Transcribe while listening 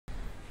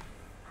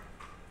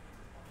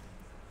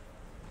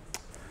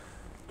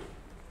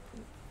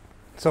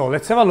So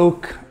let's have a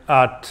look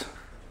at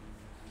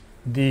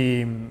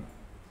the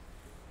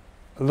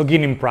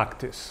login in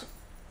practice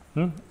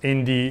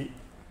in the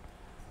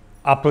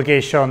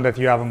application that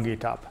you have on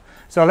GitHub.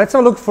 So let's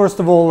have a look first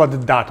of all at the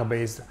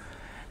database.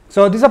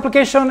 So this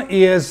application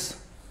is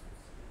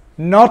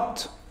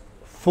not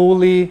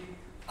fully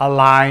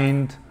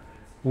aligned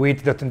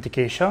with the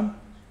authentication,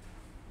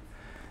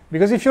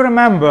 because if you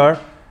remember,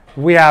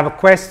 we have a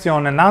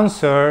question and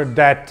answer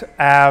that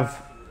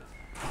have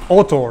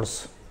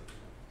authors,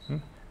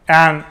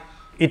 and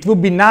it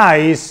would be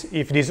nice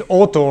if these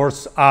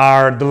authors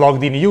are the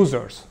logged in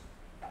users.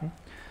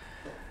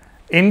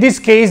 In this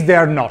case, they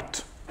are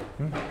not.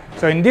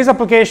 So in this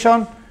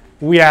application,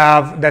 we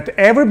have that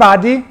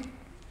everybody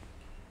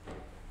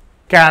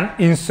can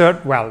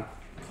insert,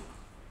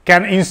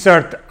 can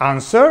insert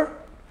answer,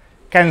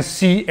 can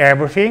see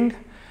everything,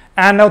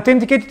 and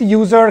authenticated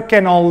user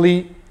can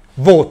only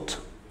vote.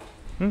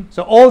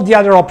 So all the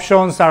other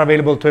options are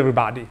available to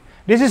everybody.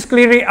 This is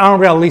clearly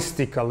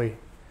unrealistic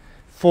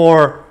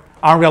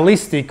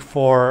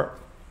for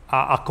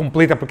a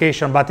complete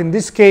application, but in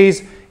this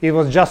case, it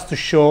was just to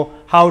show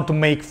how to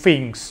make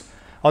things.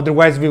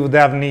 Otherwise, we would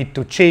have need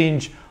to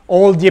change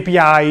all the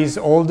APIs,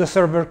 all the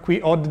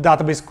all the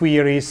database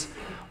queries,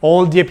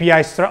 all the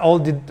APIs, all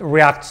the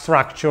React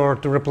structure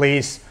to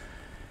replace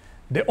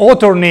the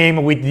author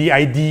name with the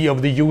ID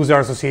of the user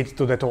associated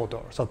to that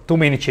author. So too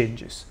many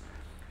changes.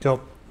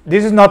 So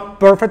this is not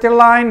perfectly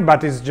aligned,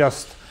 but it's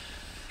just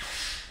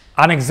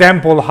an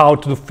example how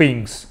to do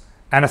things,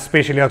 and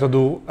especially how to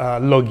do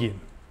login.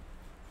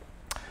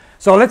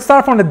 So let's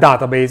start from the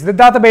database. The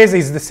database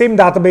is the same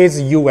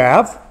database you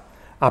have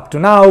up to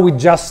now, with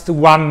just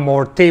one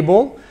more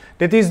table.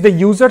 That is the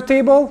user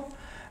table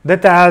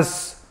that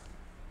has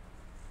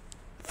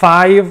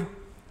 5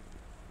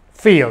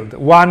 fields.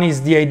 One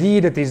is the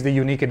ID, that is the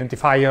unique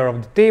identifier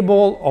of the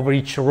table, of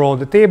each row of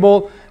the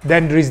table.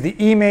 Then there is the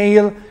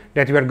email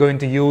that we are going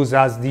to use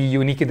as the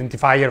unique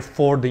identifier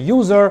for the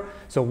user.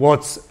 So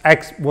what's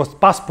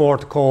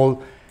Passport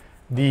called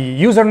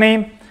the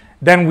username.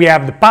 Then we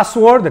have the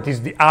password, that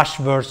is the hash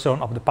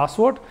version of the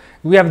password.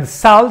 We have the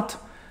salt,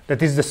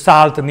 that is the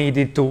salt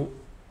needed to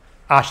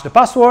hash the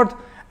password.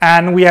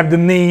 And we have the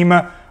name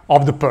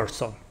of the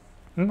person,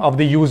 of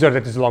the user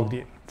that is logged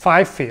in.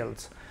 5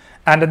 fields.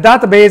 And the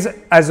database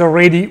has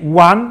already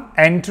one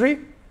entry,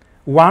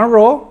 one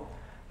row,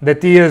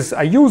 that is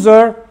a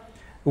user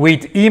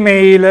with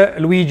email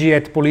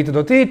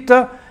luigi@politecnico.it,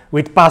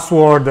 with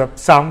password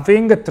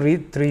something,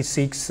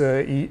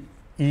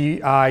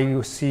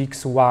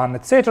 36EI61,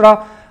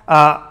 etc.,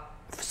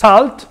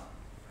 salt,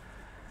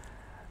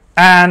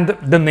 and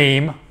the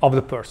name of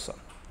the person.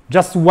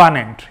 Just one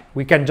entry.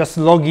 We can just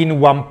log in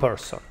one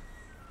person.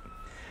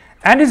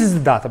 And this is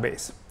the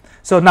database.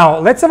 So now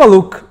let's have a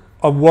look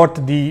at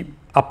what the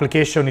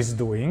application is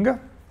doing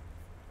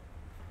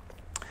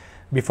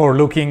before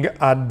looking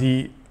at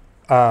the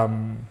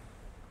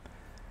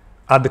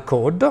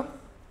code.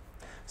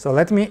 So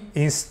let me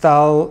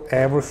install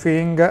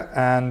everything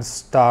and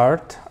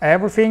start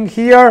everything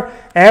here.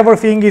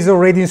 Everything is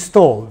already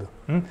installed.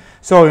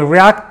 So in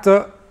React,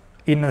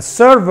 in a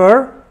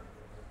server,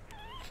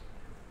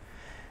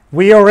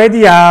 we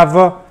already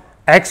have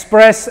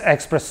Express,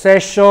 Express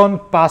Session,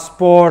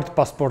 Passport,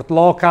 Passport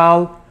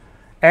Local,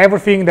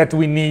 everything that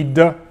we need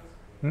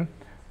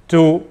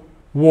to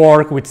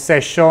work with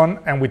Session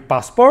and with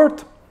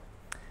Passport.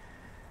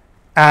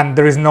 And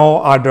there is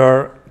no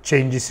other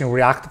changes in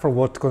React for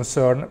what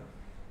concern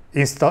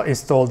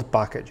installed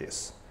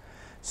packages.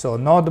 So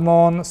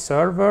nodemon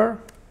server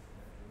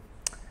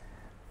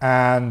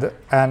and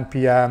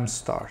npm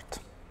start.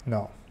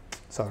 No,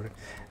 sorry,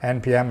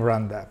 npm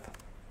run dev.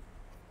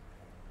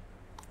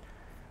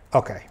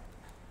 Okay.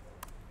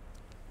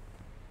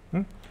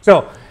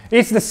 So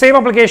it's the same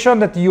application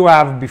that you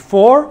have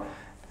before.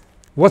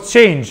 What's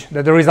changed?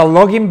 That there is a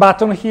login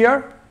button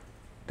here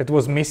that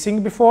was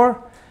missing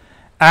before.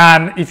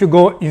 And if you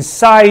go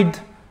inside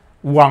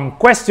one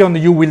question,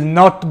 you will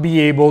not be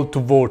able to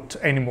vote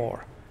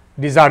anymore.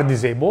 These are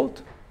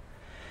disabled.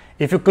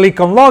 If you click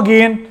on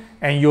login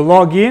and you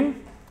log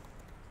in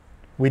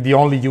with the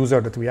only user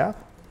that we have,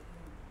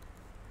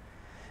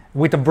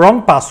 with a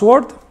wrong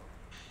password,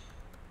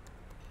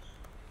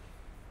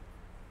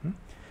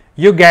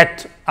 you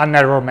get an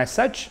error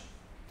message.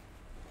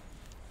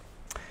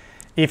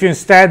 If you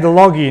instead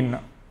log in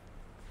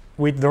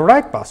with the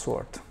right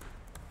password,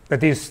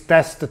 that is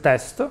test,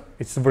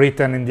 it's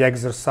written in the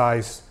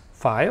exercise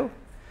file,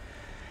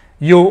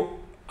 you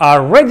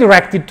are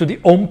redirected to the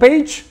home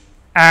page,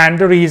 and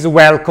there is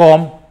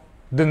welcome,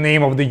 the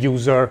name of the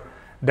user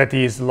that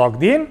is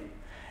logged in,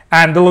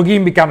 and the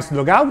login becomes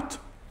logout.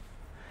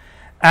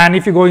 And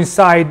if you go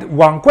inside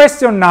one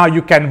question, now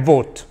you can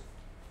vote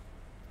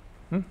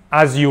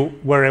as you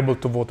were able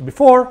to vote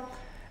before.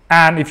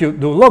 And if you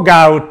do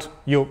logout,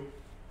 you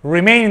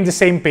remain in the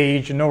same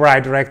page, no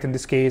redirect in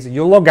this case.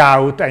 You log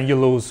out and you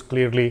lose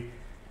clearly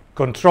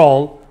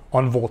control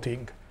on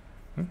voting.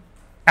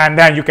 And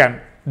then you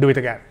can do it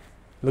again,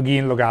 log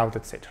in, log out,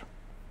 etc.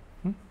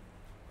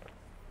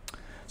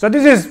 So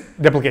this is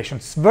the application.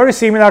 It's very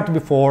similar to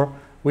before.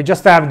 We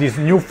just have this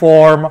new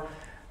form,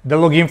 the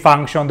login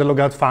function, the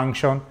logout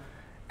function,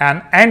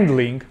 and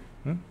handling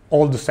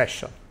all the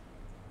session.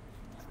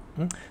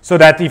 So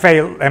that if I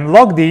am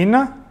logged in,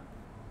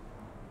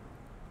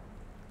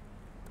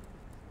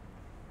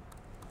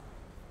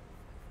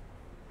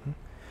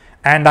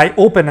 and I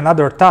open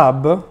another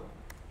tab,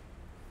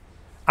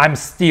 I'm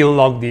still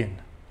logged in.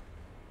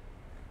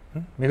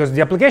 Because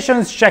the application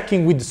is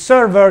checking with the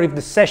server if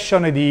the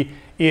session ID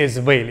is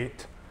valid.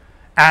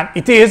 And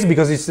it is,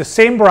 because it's the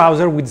same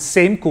browser with the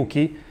same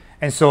cookie,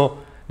 and so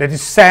that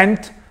is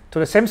sent to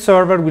the same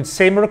server with the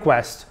same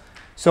request,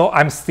 so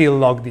I'm still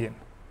logged in,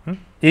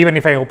 even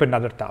if I open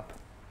another tab.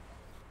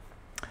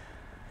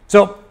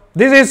 So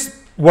this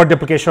is what the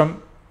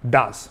application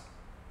does.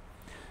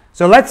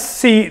 So let's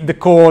see the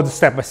code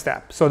step by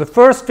step. So the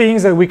first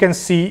things that we can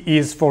see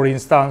is, for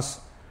instance,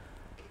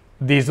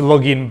 this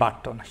login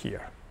button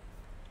here.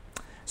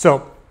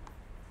 So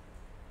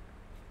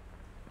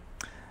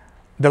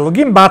the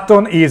login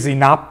button is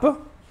in app.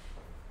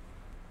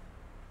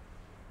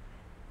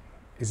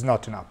 It's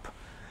not in app.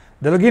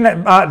 The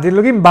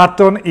login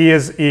button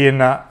is in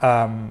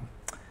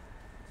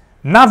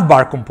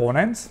navbar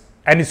components,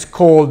 and it's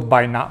called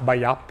by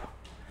app.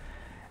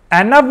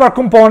 And navbar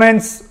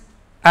components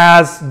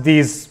has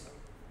these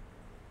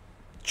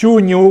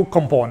two new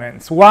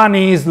components. One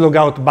is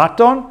logout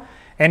button,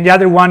 and the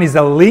other one is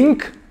a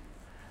link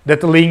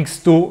that links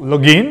to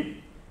login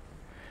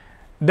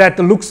that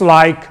looks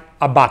like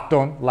a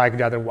button like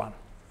the other one.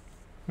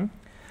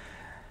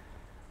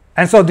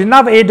 And so the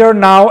nav header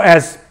now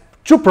has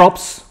two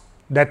props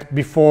that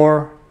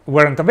before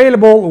weren't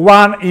available.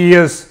 One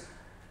is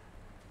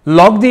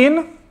logged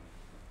in,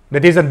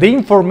 that is the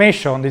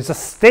information, it's a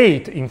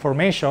state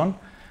information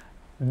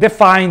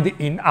defined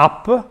in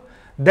app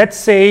that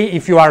say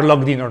if you are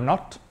logged in or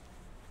not.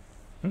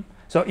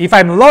 So if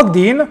I'm logged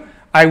in,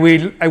 I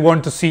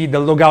want to see the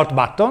logout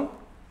button.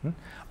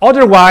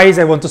 Otherwise,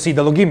 I want to see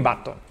the login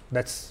button.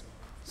 That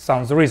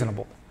sounds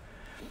reasonable.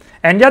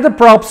 And the other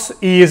props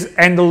is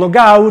handle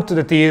logout,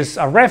 that is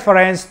a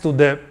reference to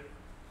the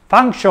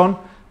function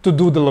to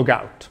do the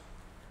logout.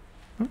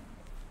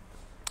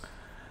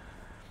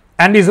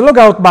 And this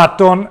logout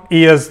button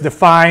is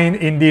defined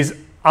in this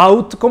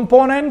out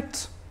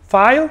component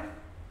file,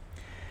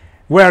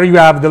 where you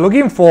have the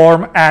login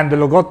form and the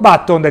logout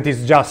button that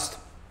is just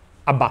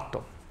a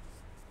button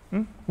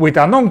with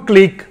a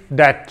non-click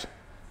that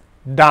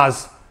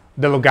does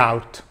the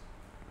logout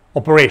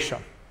operation.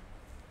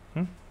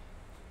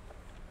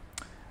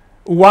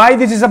 Why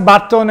this is a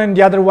button and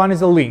the other one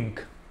is a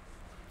link?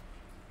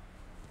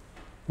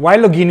 Why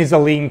login is a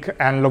link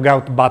and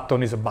logout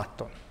button is a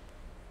button?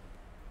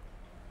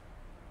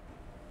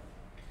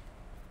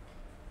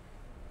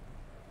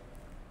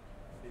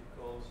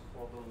 Because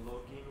for the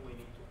login we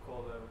need to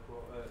call a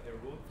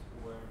root,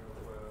 where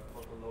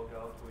for the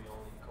logout we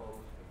only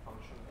call a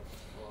function that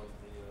destroys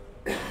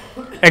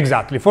the...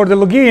 Exactly. For the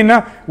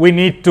login, we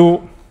need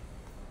to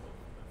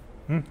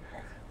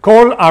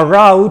call a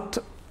route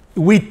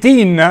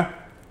within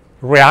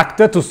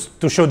React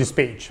to show this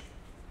page.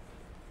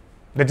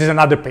 That is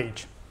another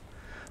page.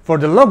 For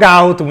the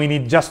logout, we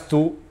need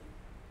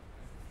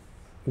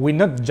we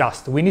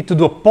need to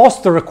do a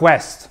post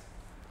request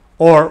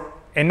or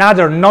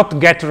another not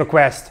get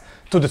request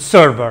to the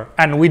server,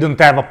 and we don't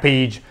have a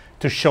page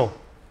to show.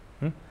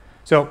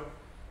 So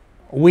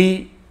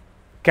we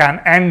can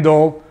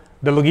handle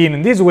the login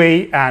in this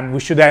way, and we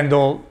should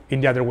handle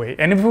in the other way.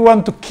 And if we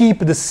want to keep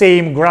the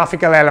same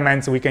graphical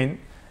elements, we can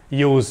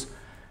use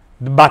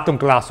the button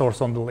class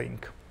also on the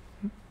link.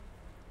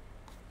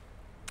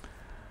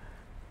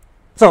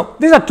 So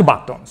these are two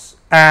buttons,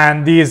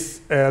 and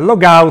this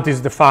logout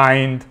is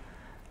defined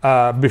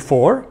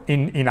before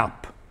in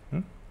app.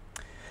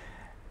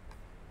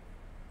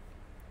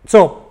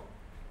 So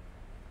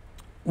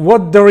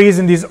what there is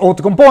in this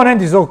auth component,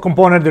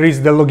 there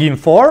is the login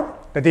form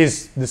that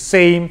is the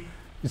same.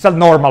 It's a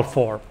normal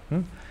form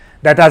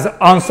that has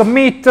on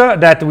submit,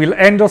 that will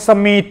handle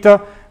submit,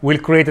 will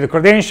create the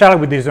credential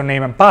with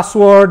username and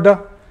password.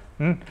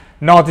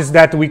 Notice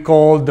that we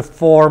call the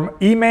form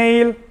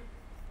email,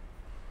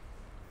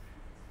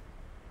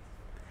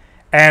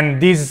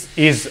 and this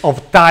is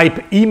of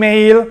type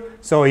email.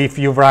 So if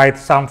you write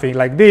something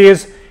like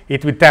this,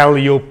 it will tell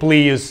you,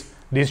 please,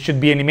 this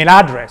should be an email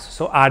address.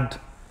 So add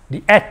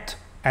the @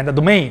 and the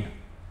domain.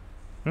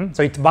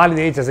 So it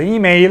validates as an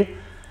email,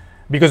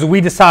 because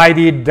we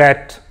decided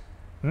that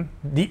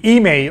the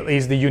email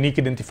is the unique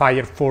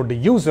identifier for the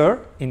user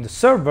in the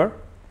server,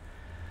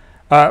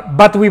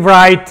 but we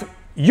write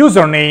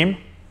username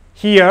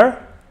here,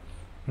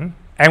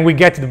 and we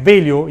get the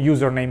value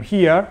username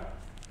here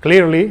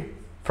clearly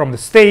from the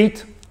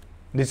state.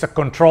 This is a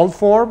controlled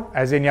form,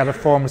 as any other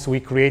forms we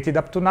created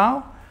up to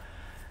now,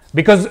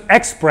 because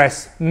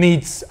Express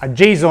needs a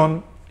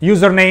JSON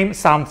username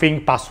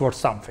something, password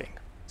something.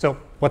 So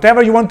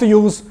whatever you want to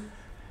use,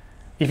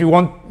 if you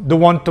don't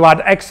want to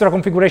add extra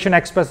configuration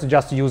Express,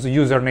 just use a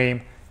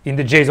username in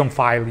the JSON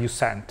file you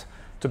sent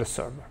to the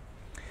server.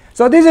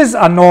 So this is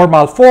a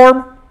normal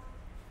form.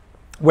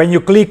 when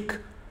you click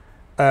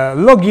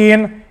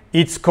login,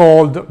 it's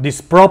called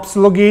this props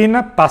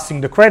login,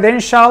 passing the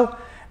credential,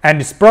 and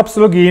this props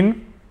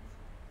login,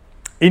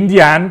 in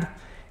the end,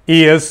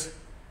 is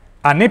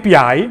an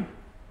API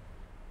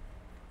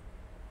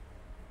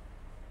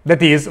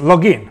that is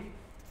login.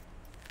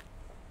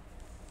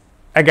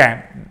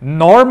 Again,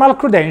 normal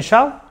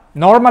credential,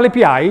 normal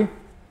API,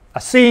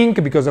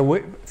 async because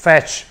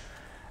fetch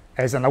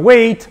as an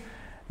await,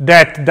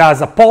 that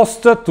does a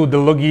post to the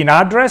login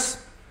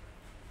address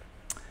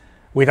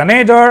with an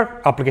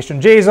header, application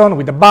JSON,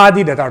 with a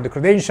body that are the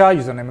credential,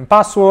 username and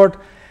password,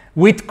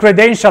 with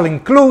credential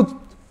include,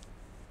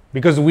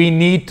 because we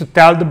need to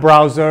tell the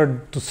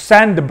browser to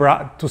send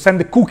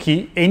the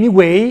cookie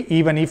anyway,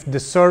 even if the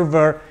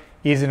server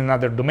is in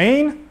another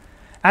domain,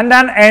 and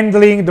then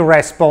handling the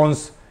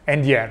response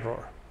and the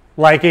error,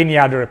 like any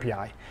other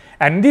API.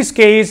 And in this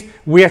case,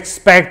 we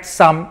expect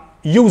some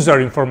user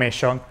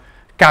information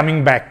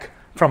coming back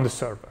from the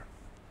server.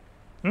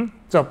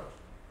 So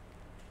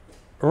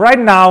right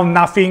now,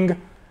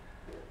 nothing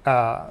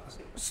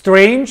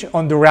strange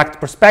on the React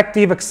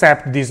perspective,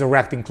 except this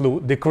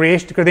React the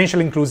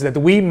credential includes that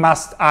we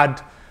must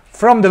add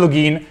from the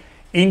login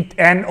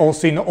and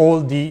also in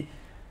all the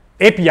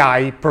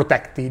API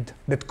protected,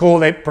 that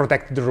call it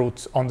protected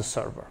routes on the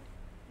server.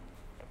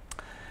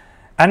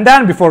 And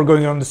then before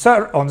going on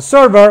the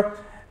server,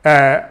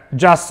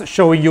 just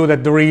showing you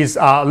that there is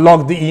a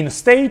logged in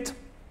state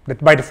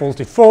that by default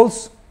is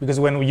false, because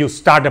when you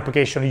start the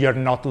application, you're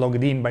not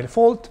logged in by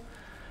default.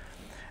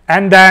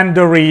 And then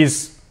there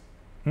is,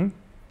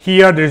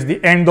 here there's the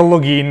handle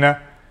login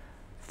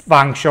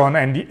function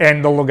and the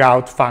handle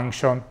logout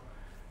function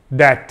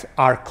that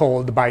are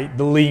called by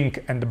the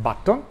link and the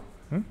button.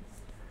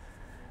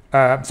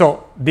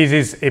 So this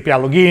is API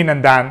login,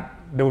 and then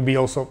there will be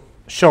also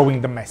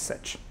showing the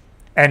message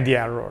and the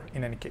error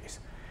in any case.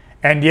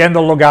 And the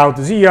handle logout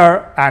is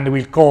here, and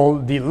we'll call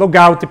the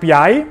logout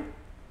API,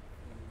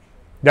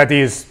 that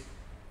is,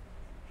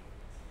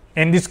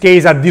 in this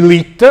case, a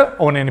delete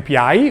on an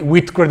API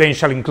with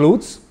credential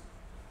includes,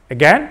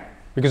 again,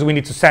 because we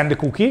need to send the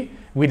cookie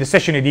with the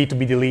session ID to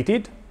be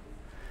deleted.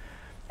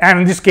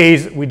 And in this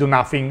case, we do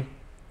nothing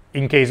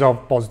in case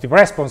of positive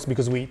response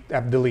because we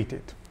have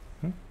deleted.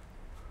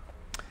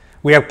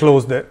 We have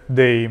closed the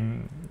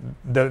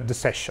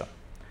session.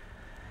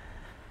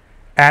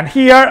 And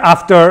here,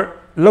 after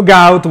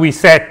logout, we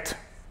set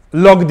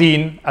logged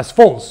in as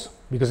false,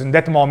 because in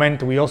that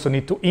moment, we also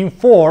need to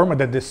inform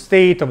that the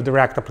state of the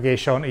React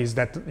application is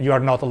that you are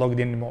not logged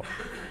in anymore.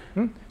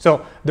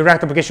 So the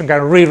React application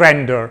can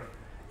re-render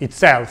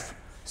itself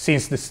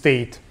since the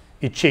state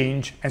it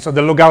changed, and so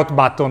the logout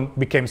button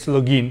becomes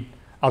login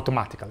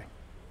automatically.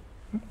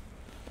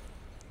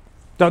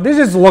 So this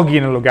is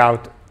login and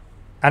logout,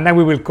 and then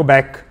we will go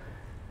back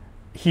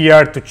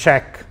here to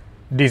check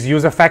this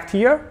use effect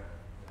here.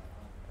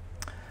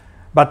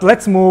 But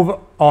let's move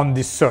on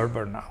this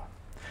server now.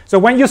 So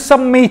when you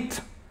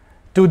submit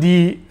to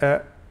the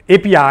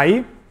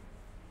API,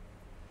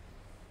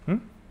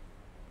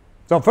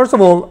 so first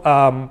of all,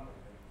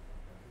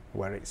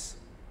 where is?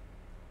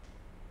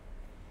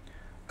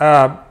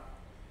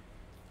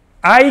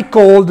 I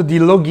called the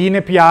login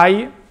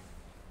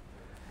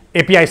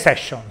API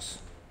sessions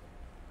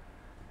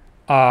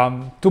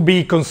to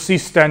be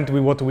consistent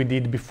with what we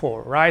did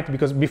before, right?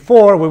 Because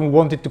before, when we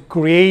wanted to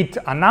create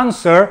an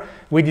answer,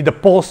 we did a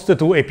post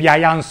to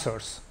API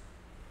answers.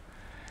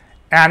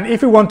 And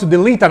if we want to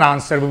delete an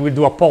answer, we will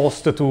do a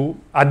post to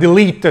a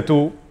delete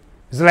to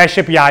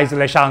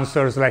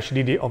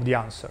 /API/answer/DD of the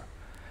answer.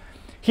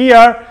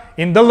 Here,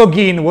 in the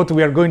login, what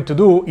we are going to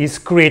do is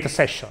create a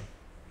session.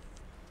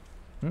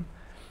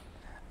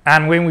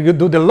 And when we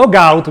do the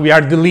logout, we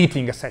are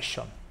deleting a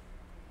session.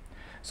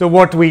 So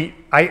what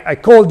I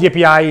call the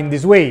API in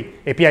this way,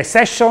 API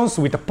sessions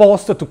with a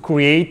post to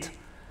create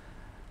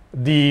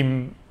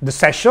the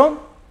session,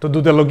 to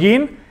do the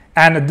login,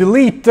 and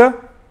delete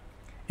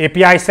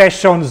API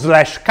session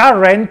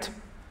 /current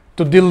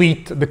to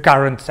delete the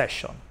current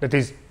session. That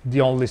is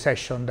the only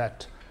session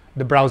that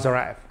the browser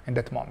has in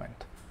that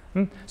moment.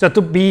 So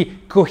to be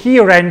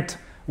coherent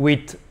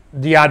with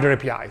the other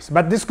APIs.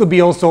 But this could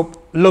be also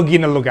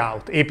login and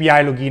logout,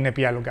 API login,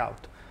 API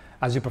logout,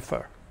 as you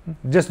prefer.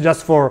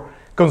 Just for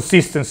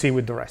consistency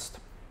with the rest.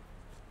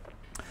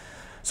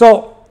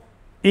 So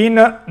in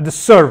the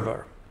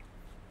server,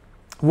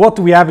 what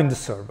we have in the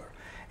server?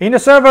 In the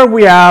server,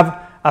 we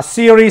have a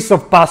series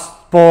of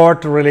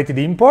passport-related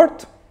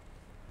import,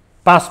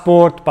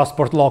 passport,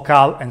 passport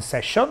local, and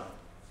session.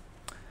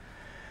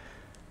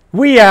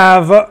 We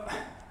have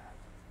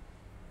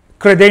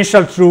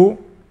credential true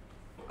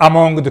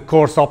among the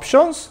course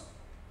options,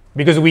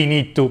 because we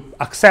need to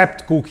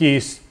accept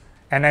cookies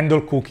and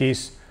handle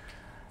cookies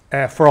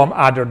from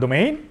other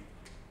domain.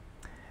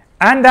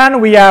 And then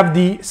we have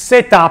the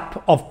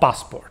setup of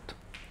passport.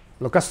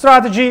 Local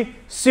strategy,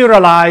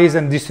 serialize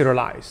and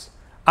deserialize,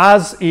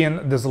 as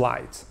in the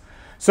slides.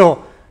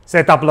 So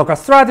setup local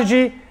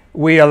strategy,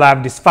 we'll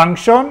have this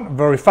function,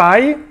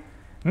 verify,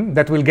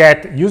 that will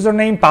get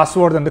username,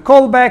 password, and the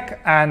callback,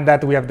 and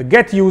that we have the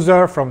get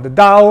user from the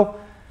DAO,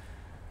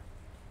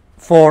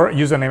 for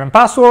username and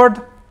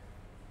password.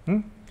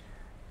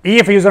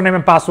 If username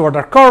and password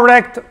are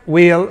correct,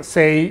 we'll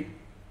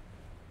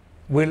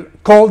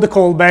call the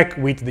callback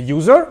with the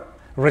user,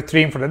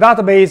 retrieve from the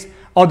database.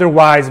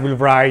 Otherwise, we'll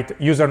write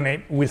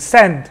username, we'll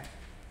send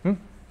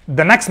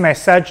the next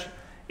message,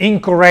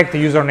 incorrect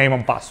username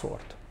and password.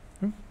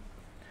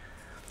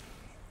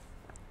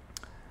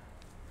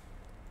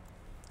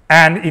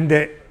 And in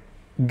the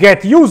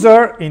get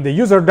user, in the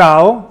user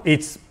DAO,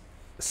 it's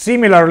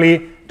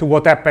similarly to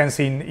what happens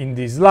in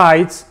these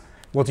slides.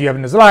 What you have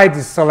in the slides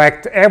is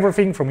select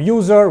everything from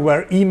user,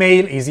 where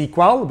email is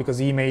equal,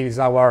 because email is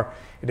our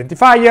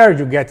identifier.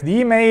 You get the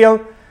email,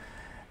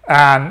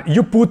 and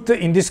you put,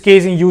 in this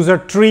case, in user,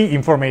 3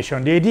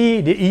 information: the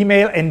ID, the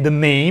email, and the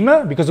name,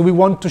 because we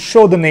want to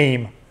show the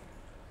name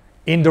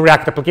in the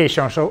React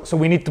application. So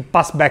we need to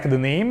pass back the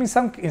name in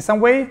some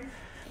way.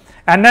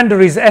 And then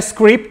there is a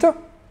script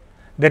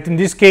that, in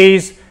this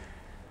case,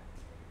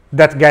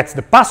 that gets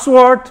the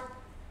password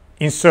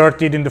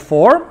inserted in the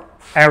form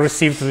and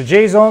received to the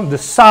JSON, the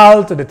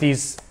salt that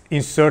is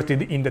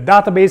inserted in the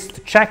database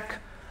to check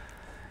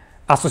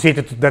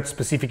associated to that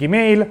specific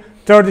email,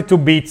 32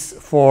 bits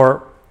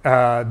for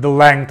the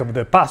length of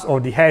the pass or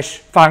the hash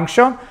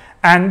function,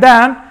 and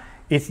then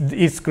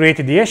it's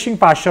created. The hashing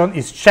function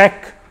is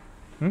check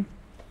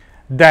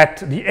that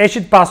the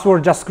hashed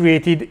password just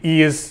created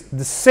is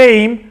the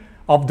same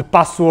of the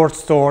password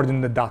stored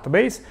in the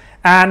database,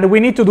 and we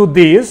need to do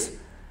this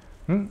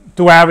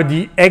to have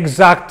the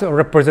exact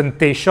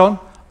representation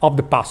of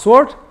the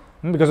password,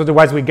 because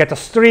otherwise we get a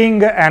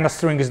string, and a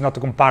string is not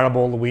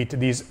comparable with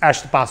this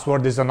hashed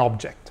password is an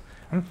object.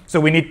 So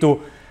we need to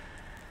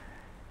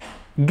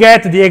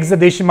get the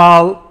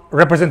hexadecimal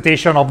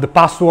representation of the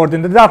password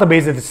in the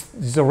database that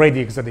is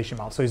already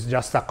hexadecimal. So it's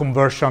just a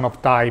conversion of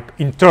type,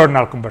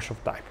 internal conversion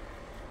of type.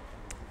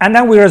 And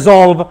then we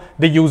resolve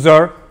the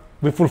user,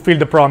 we fulfill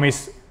the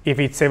promise if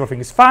everything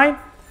is fine.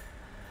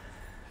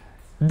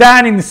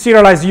 Then in the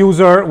serialized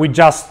user, we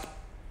just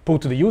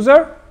put the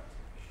user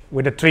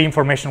with the 3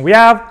 information we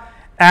have.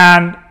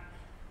 And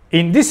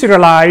in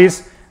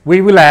deserialize,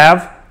 we will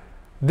have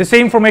the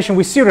same information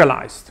we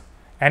serialized.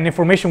 And the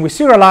information we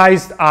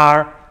serialized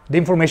are the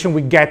information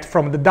we get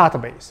from the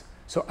database.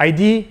 So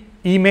ID,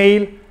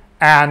 email,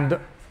 and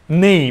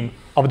name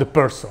of the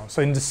person.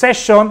 So in the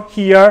session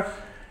here,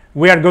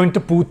 we are going to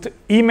put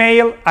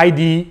email,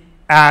 ID,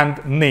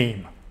 and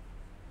name.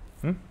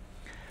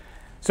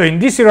 So in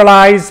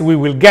deserialize, we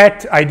will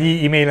get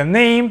ID, email, and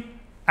name,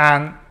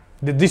 and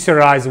the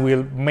deserialize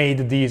will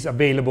make these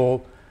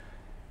available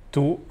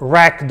to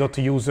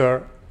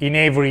rec.user in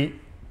every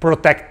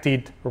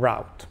protected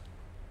route.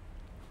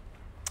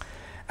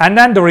 And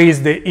then there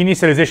is the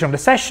initialization of the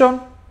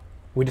session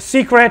with the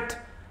secret,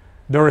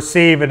 the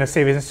receive and the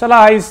save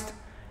initialized,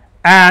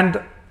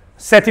 and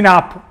setting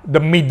up the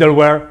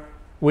middleware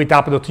with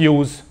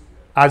app.use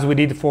as we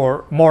did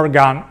for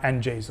Morgan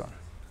and JSON.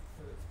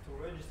 To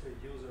register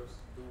users,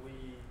 do we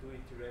do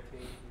it directly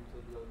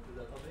into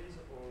the database,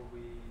 or we...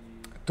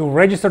 To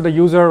register the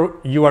user,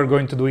 you are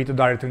going to do it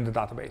directly in the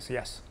database,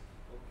 yes.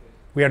 Okay.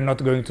 We are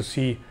not going to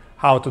see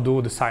how to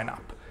do the sign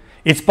up.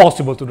 It's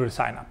possible to do the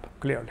sign up,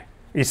 clearly.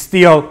 It's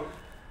still,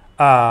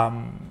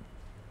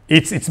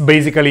 it's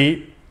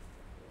basically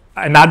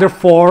another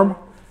form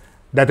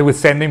that will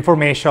send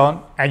information,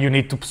 and you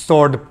need to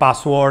store the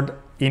password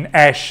in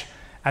hash,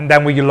 and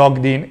then when you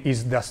logged in,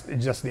 is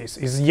just this.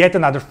 It's yet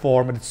another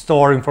form that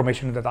stores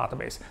information in the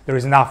database. There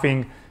is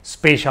nothing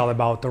special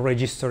about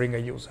registering a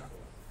user.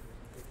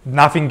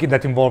 Nothing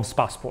that involves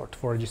Passport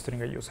for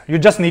registering a user. You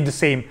just need the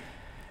same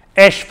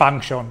hash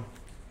function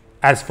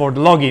as for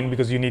the login,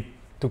 because you need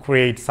to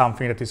create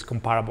something that is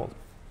comparable.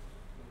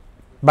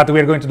 But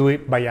we are going to do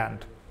it by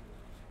hand.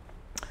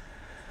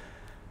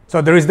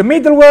 So there is the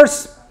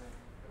middlewares,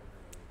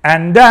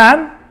 and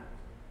then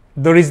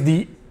there is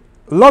the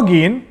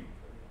login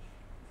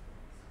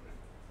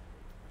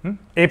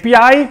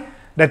API,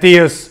 that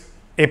is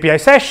API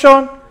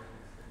session,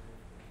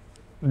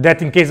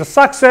 that in case of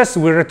success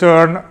will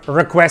return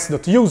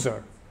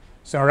request.user.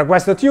 So in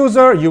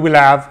request.user, you will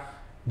have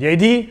the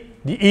ID,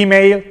 the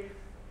email,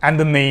 and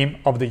the name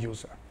of the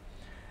user.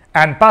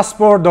 And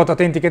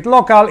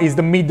Passport.authenticate.local is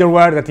the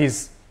middleware that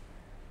is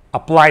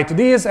applied to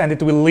this, and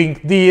it will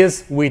link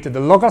this with the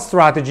local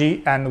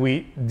strategy, and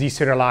we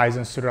deserialize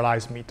and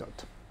serialize method.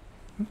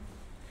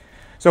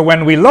 So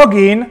when we log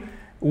in,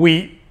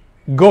 we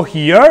go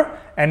here,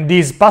 and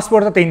this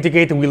Passport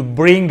authenticate will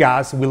bring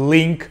us, will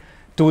link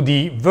to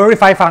the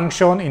verify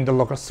function in the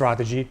local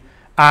strategy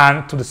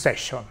and to the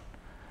session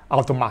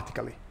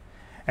automatically.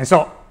 And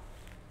so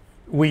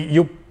when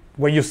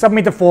you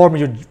submit a form,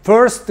 you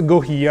first go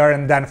here,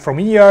 and then from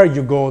here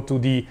you go to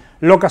the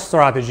local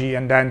strategy,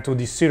 and then to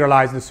the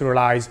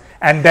serialize,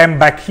 and then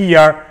back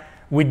here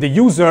with the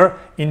user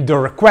in the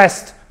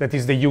request, that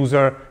is the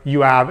user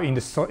you have in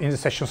the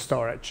session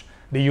storage,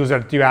 the user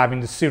that you have in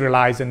the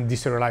serialize and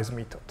deserialize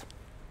method.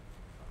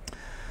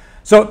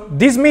 So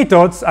these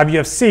methods, as you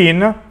have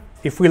seen,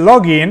 if we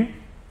log in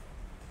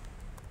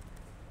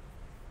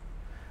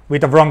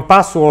with a wrong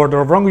password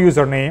or a wrong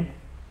username,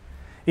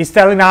 is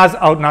telling us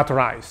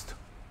unauthorized,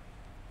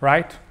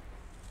 right?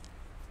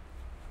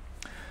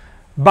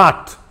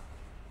 But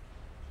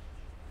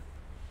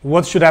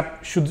what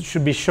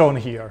should be shown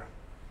here?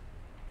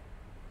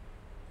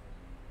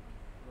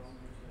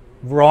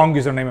 Wrong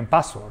username and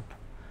password.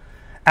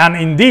 And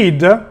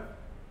indeed,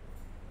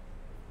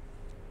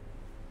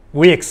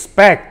 we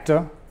expect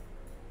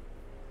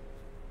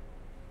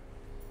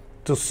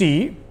to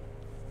see,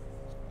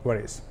 where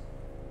is?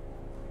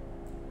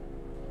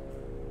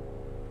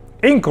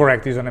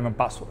 Incorrect username and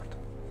password.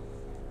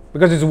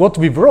 Because it's what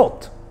we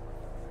wrote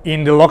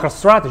in the local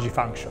strategy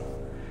function.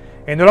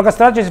 In the local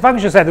strategy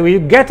function said we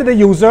get the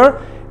user.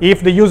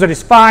 If the user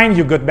is fine,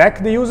 you get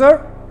back the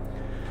user.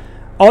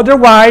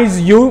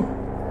 Otherwise, you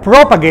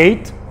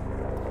propagate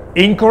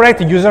incorrect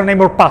username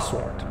or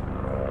password.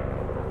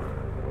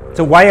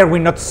 So why are we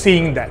not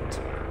seeing that?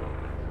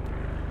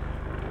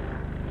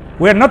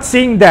 We are not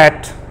seeing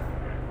that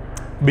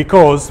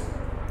because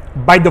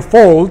by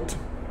default,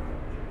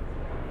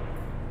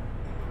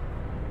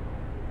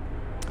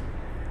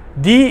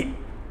 the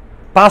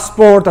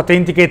Passport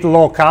Authenticate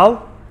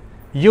local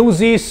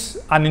uses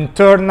an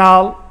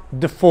internal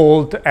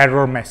default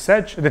error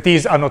message that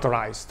is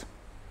unauthorized.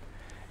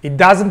 It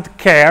doesn't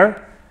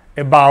care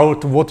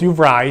about what you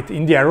write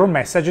in the error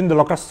message in the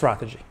local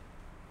strategy.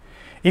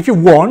 If you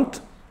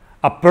want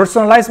a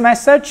personalized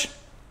message,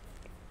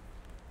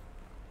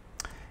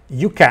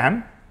 you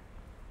can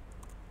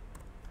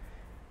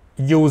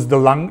use the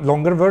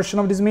longer version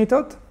of this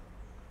method,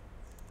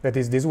 that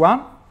is this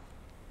one,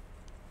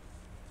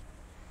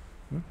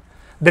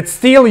 that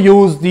still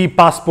use the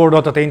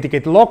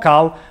passport.authenticate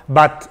local,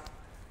 but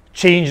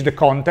change the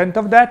content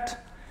of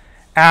that.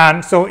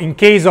 And so in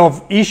case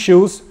of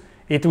issues,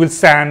 it will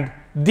send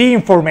the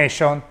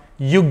information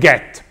you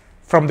get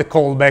from the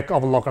callback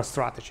of a local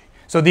strategy.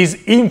 So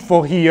this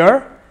info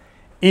here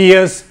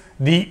is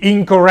the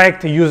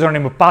incorrect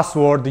username or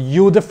password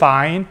you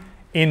define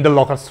in the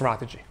local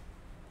strategy.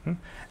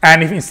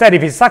 And if instead,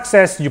 if it's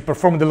success, you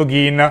perform the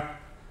login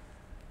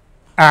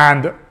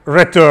and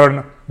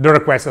return the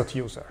requested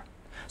user.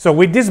 So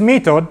with this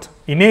method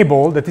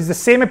enable, that is the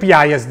same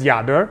API as the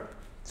other,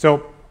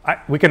 so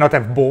we cannot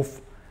have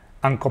both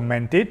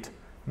uncommented.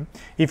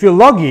 If you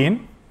log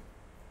in,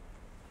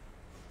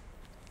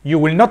 you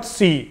will not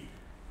see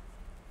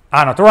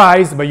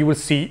unauthorized, but you will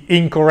see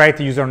incorrect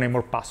username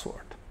or password.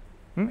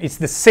 It's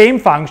the same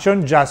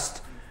function,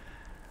 just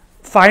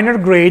finer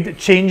grade,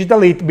 changed a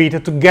little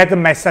bit to get the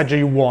message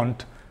you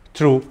want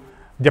through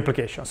the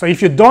application. So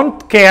if you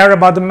don't care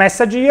about the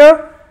message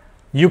here,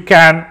 you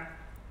can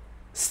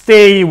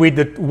stay with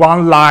the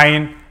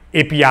one-line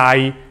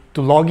API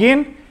to log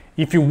in.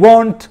 If you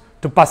want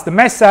to pass the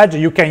message,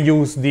 you can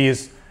use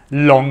this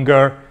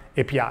longer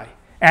API.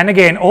 And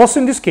again, also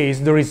in this case,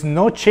 there is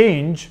no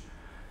change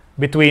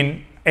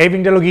between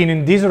having the login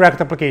in this React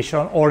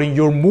application or in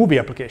your movie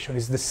application.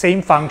 It's the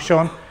same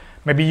function.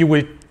 Maybe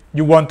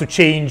you want to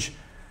change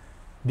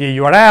the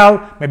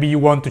URL, maybe you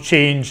want to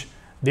change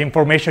the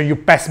information you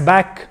pass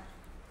back,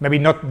 maybe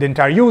not the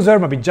entire user,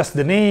 maybe just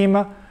the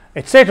name,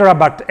 etc.,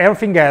 but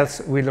everything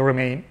else will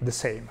remain the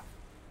same.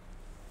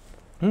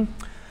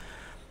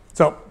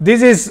 So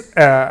this is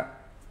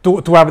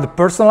to have the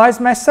personalized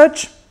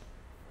message.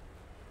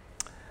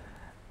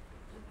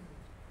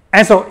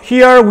 And so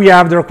here we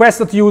have the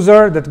requested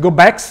user that go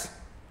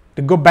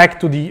back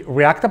to the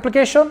React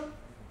application.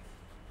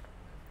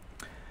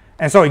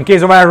 And so in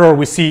case of error,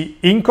 we see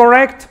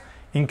incorrect.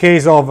 In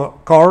case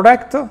of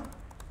correct,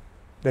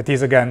 that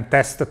is again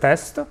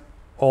test,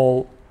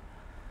 all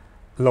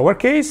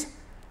lowercase,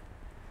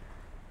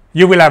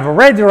 you will have a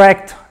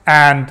redirect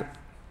and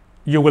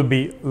you will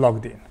be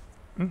logged in.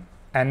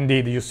 And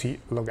indeed you see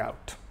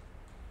logout.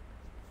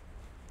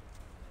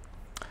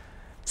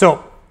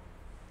 So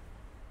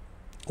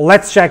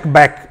let's check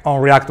back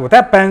on React what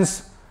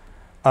happens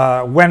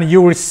when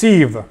you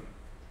receive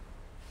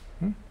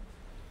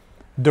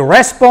the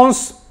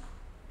response.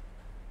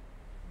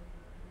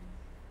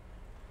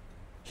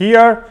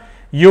 Here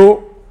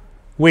you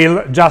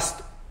will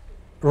just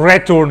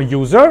return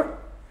user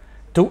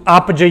to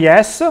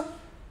app.js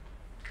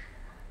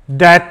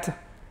that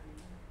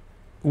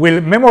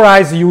will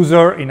memorize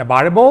user in a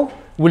variable,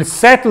 will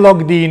set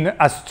logged in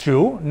as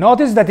true.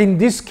 Notice that in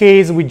this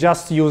case we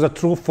just use a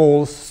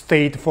true-false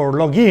state for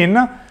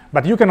login,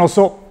 but you can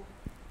also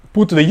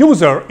put the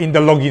user in the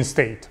login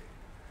state.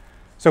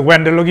 So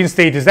when the login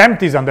state is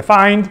empty, is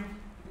undefined,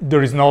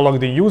 there is no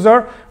logged in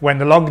user. When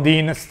the logged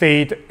in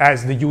state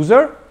has the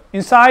user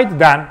inside,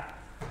 then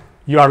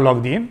you are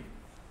logged in.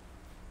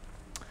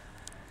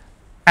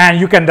 And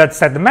you can then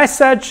set the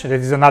message. That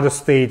is another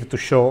state to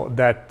show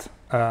that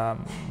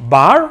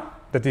bar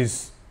that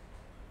is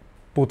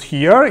put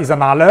here is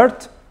an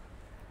alert,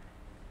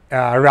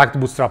 React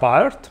Bootstrap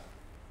alert,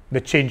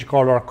 that change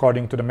color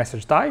according to the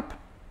message type.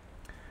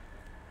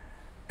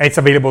 It's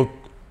available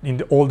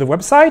in all the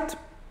website.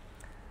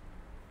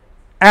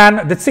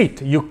 And that's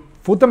it. You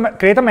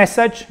create a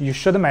message, you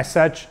show the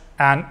message,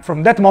 and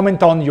from that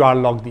moment on, you are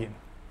logged in.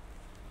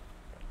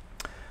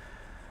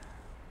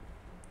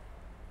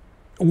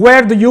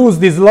 where to use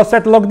this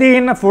set logged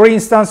in, for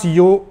instance,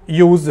 you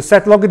use the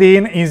set logged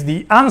in is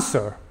the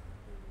answer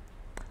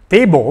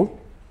table,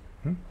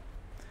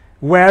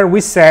 where we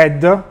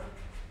said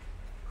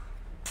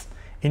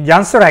in the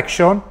answer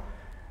action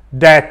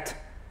that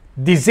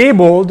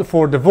disabled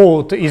for the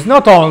vote is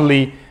not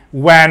only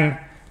when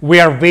we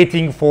are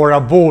waiting for a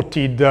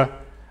voted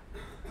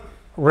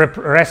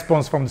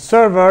response from the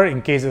server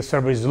in case the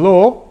server is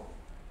low,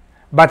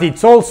 but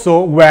it's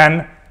also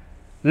when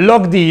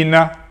logged in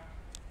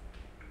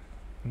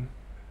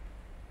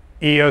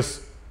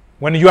is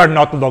when you are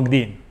not logged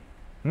in,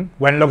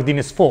 when logged in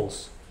is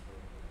false.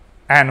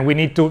 And we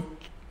need to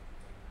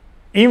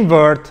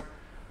invert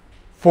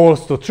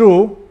false to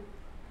true,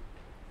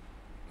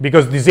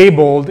 because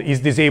disabled is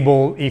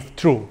disabled if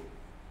true.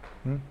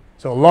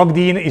 So logged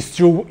in is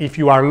true if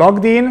you are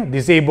logged in,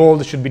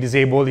 disabled should be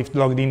disabled if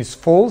logged in is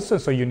false,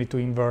 so you need to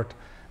invert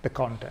the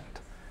content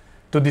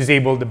to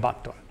disable the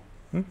button.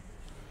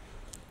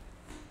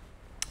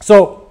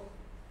 So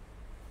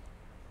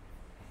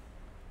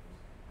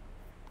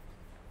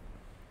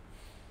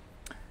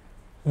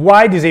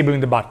why disabling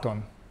the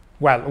button?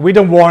 Well, we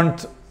don't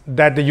want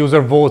that the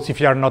user votes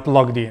if you are not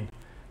logged in.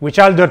 Which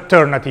are the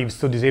alternatives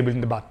to disabling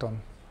the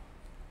button?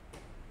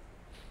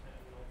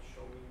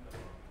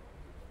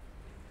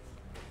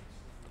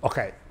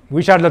 Okay,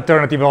 which are the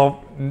alternative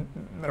of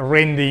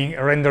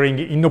rendering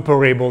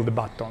inoperable the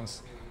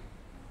buttons?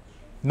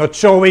 Not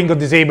showing or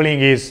disabling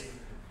is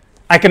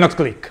I cannot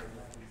click,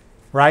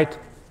 right?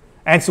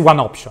 And it's one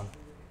option.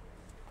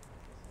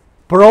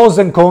 Pros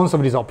and cons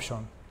of this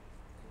option.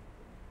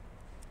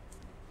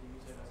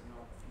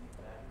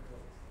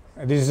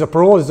 This is a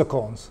pro, this is a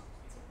cons.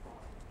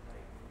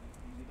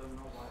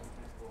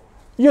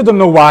 You don't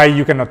know why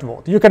you cannot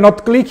vote. You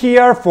cannot click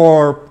here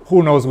for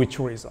who knows which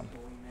reason.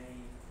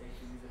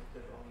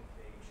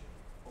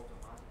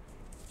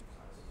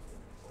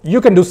 You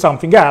can do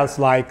something else,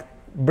 like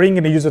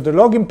bringing the user to the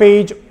login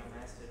page,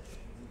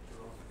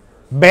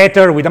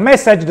 better with a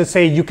message that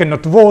say you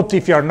cannot vote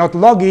if you are not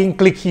logging,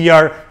 click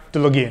here to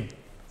log in,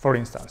 for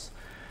instance.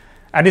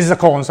 And this is a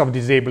cons of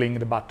disabling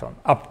the button.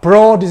 A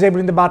pro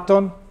disabling the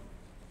button,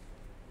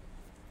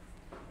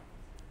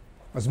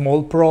 a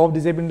small pro of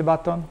disabling the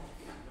button.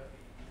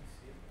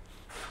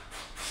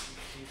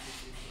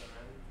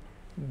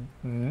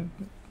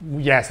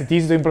 Yes, it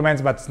is to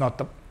implement, but it's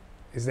not.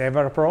 Is there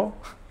ever a pro?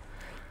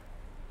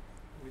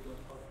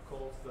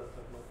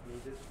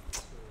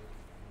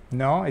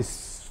 No,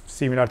 it's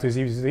similar to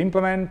easy to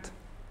implement.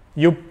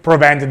 You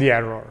prevent the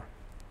error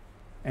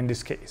in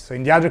this case. So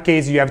in the other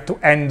case, you have to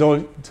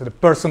handle, so the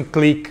person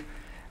click,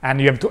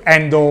 and you have to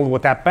handle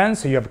what happens.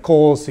 So you have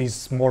calls,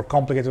 it's more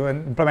complicated to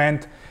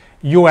implement.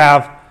 You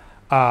have,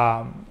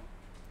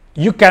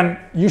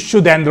 you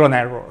should handle an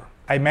error.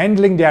 I'm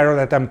handling the error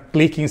that I'm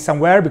clicking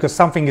somewhere because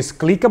something is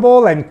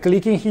clickable. I'm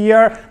clicking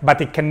here, but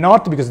it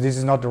cannot because this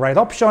is not the right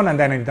option. And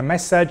then I need a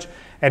message,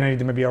 and I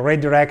need maybe a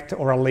redirect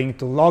or a link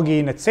to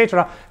login,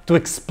 etc., to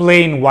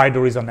explain why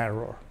there is an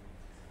error.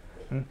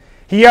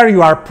 Here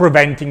you are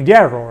preventing the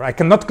error. I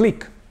cannot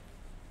click.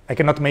 I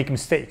cannot make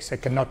mistakes. I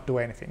cannot do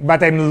anything.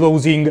 But I'm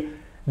losing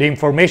the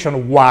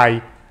information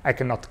why I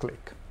cannot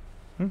click.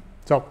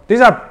 So these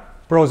are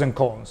pros and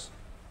cons.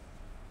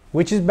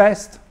 Which is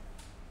best?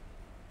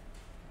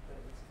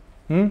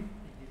 It depends.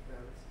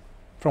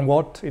 From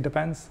what? It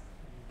depends?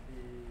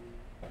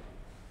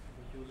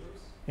 The users.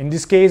 In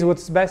this case,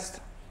 what's best?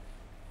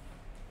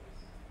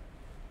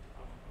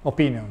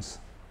 Opinions.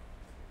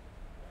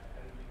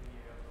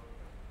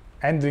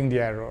 Handling the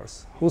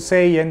errors. Who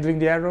say handling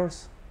the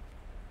errors?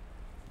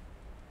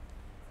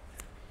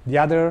 The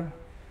other?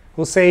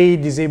 Who say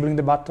disabling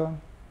the button?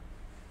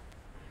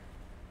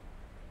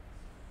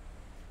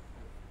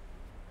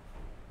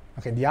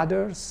 Okay, the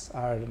others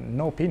are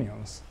no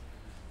opinions.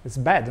 It's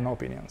bad, no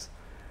opinions.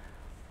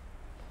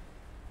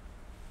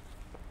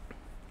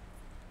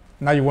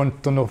 Now you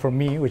want to know from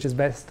me which is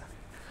best?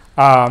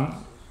 So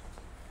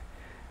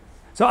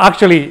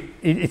actually,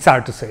 it's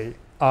hard to say.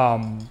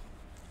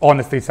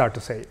 Honestly, it's hard to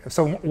say.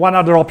 So one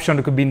other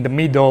option could be in the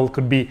middle,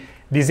 could be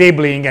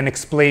disabling and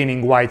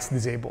explaining why it's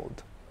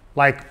disabled.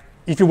 Like,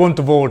 if you want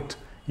to vote,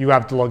 you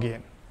have to log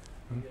in.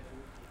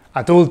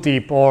 A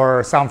tooltip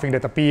or something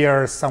that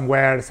appears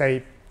somewhere,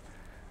 say,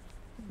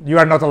 you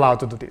are not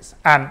allowed to do this.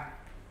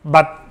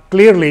 But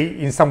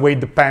clearly, in some way, it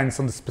depends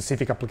on the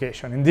specific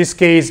application. In this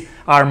case,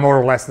 are more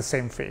or less the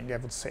same thing, I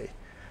would say.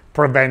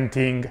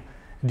 Preventing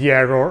the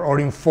error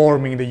or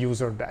informing the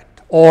user that,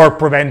 or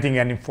preventing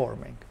and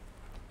informing.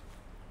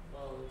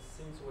 Well,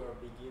 since we are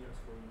beginners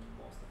for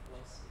most of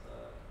us,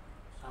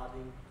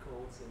 adding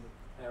codes and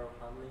error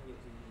handling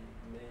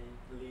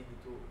may lead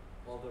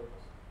to other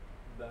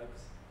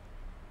bugs.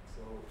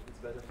 So it's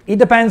better. It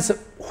depends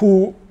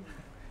who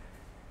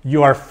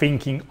you are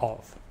thinking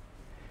of.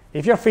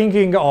 If you're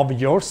thinking of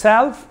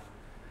yourself,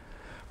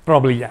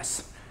 probably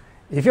yes.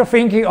 If you're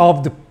thinking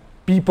of the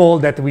people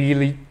that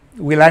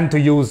will end to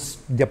use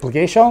the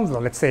application, so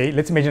let's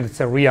imagine it's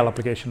a real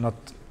application, not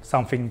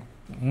something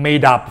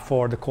made up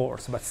for the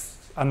course, but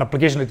an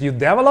application that you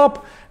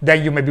develop,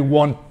 then you maybe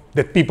want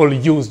that people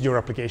use your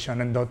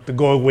application and not to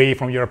go away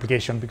from your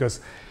application because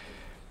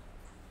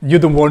you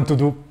don't want to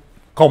do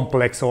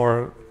complex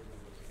or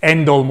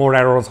handle more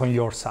errors on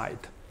your side.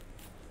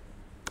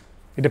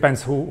 It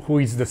depends who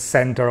is the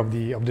center of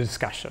the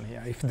discussion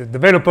here, if the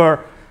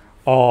developer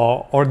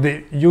or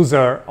the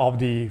user of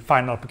the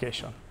final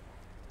application.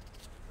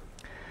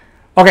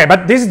 Okay,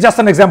 but this is just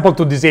an example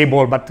to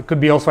disable, but it could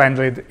be also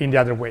handled in the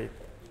other way.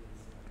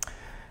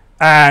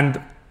 And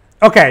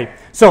okay,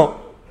 so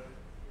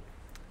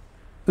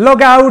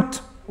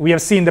logout, we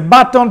have seen the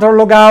button to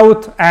log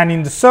out, and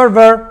in the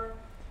server,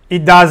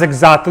 it does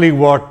exactly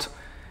what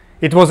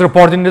it was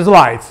reported in the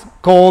slides.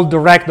 Called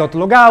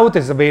direct.logout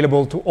is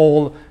available to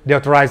all the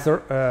authorized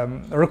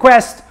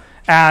requests,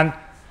 and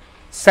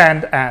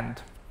send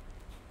end.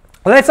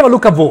 Let's have a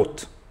look at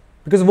vote,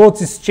 because vote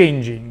is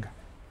changing.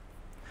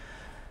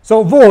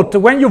 So vote,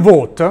 when you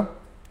vote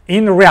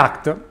in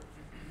React,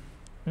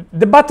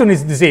 the button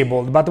is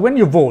disabled, but when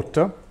you vote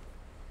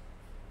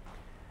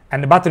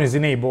and the button is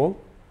enabled,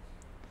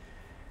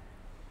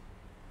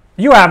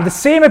 you have the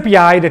same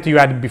API that you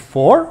had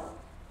before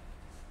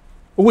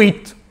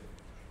with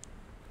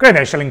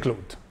credential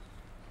include,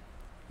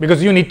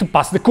 because you need to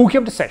pass the cookie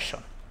of the session.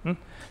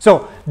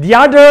 So the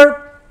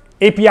other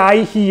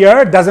API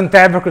here doesn't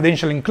have a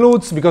credential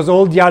includes because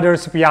all the other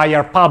API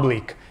are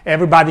public.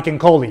 Everybody can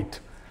call it.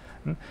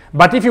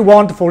 But if you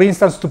want, for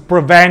instance, to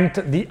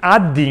prevent the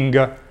adding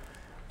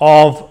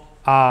of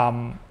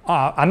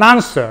an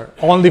answer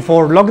only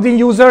for logged in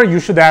user, you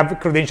should have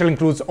credential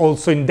includes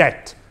also in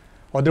that.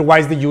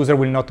 Otherwise, the user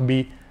will not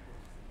be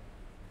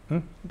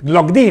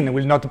logged in,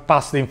 will not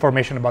pass the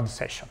information about the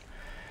session.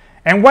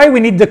 And why we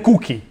need the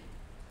cookie?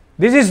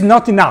 This is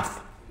not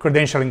enough,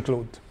 credential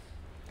include.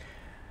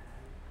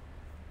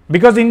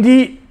 Because in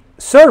the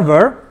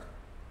server,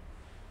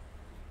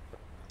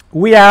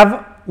 we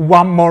have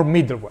one more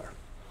middleware.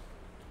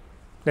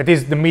 That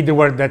is the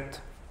middleware that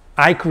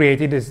I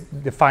created, as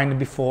defined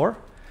before.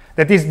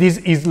 That is, this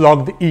is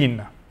logged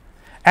in.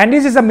 And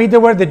this is a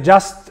middleware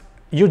that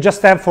you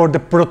just have for the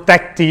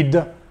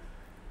protected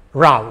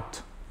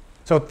route.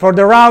 So for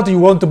the route, you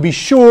want to be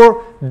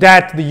sure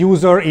that the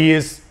user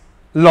is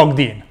logged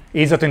in,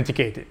 is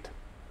authenticated.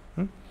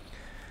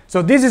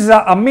 So this is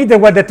a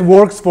middleware that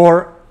works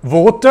for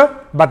vote,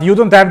 but you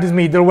don't have this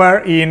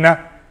middleware in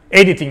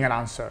editing an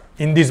answer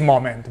in this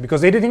moment,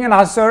 because editing an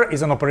answer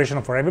is an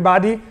operation for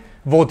everybody,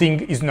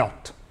 voting is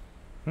not.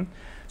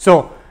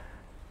 So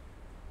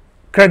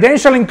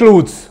credential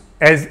includes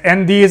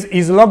and this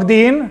is logged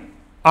in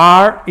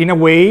are in a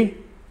way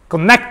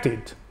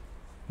connected,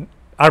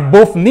 are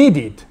both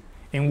needed.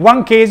 In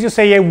one case you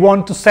say I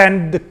want to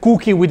send the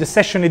cookie with the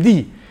session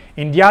ID.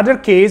 In the other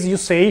case you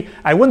say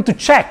I want to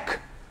check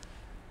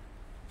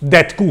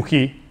that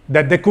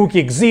the cookie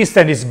exists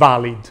and is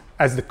valid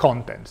as the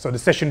content. So the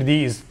session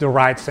ID is the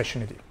right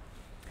session ID.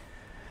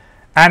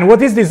 And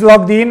what is this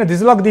logged in?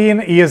 This logged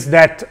in is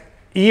that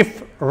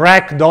if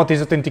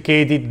rec.is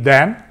authenticated,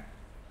 then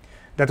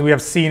that we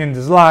have seen in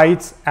the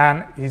slides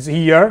and is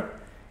here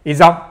is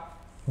a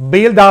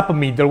build up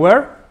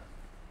middleware,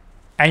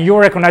 and you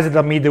recognize it as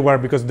a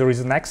middleware because there is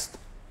a next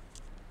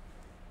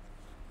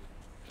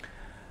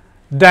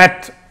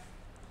that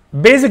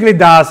basically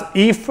does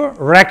if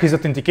rec is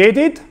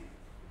authenticated,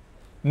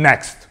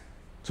 next.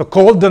 So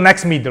call the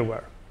next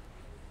middleware,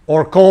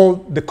 or call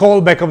the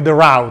callback of the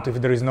route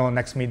if there is no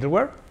next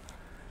middleware.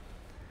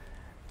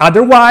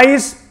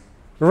 Otherwise,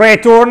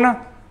 return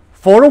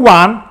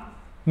 401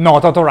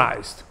 not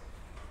authorized.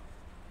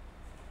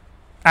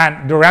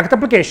 And the React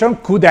application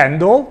could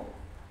handle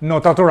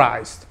not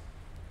authorized.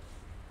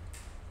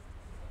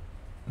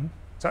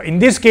 So in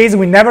this case,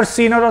 we never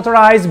see not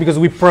authorized because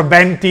we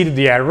prevented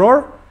the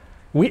error.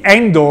 We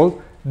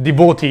handle the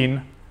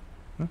voting.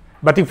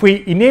 But if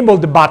we enable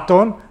the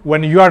button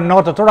when you are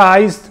not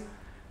authorized,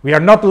 we are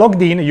not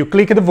logged in, you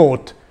click the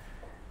vote,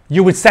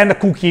 you will send a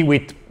cookie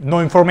with no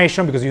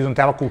information because you don't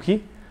have a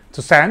cookie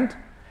to send.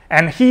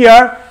 And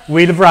here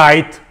we'll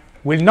write,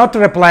 will not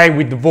reply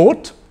with the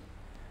vote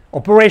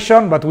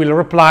operation, but will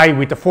reply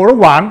with a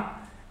 401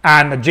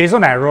 and a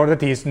JSON error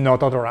that is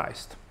not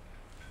authorized.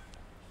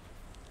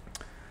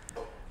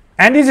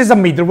 And this is a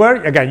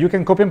middleware. Again, you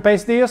can copy and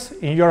paste this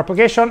in your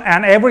application,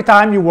 and every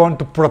time you want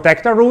to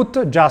protect a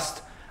route,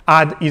 just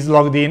add is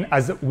logged in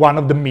as one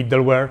of the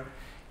middleware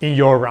in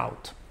your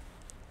route.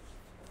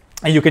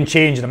 And you can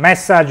change the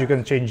message, you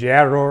can change the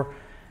error.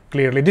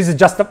 Clearly, this is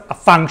just a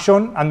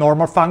function, a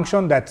normal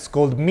function that's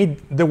called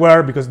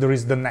middleware because there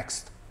is the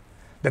next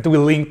that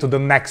will link to the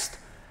next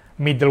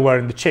middleware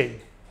in the chain.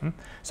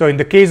 So in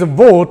the case of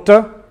vote,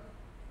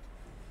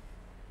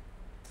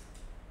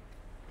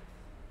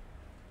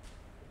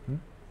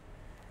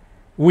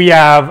 we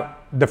have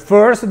the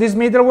first this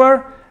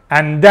middleware,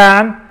 and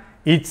then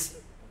it's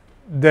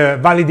the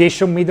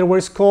validation middleware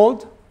is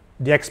called,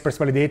 the express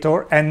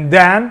validator, and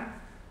then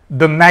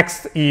the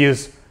next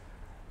is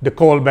the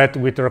callback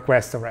with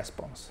request and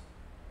response.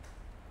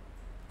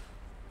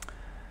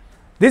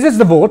 This is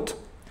the vote.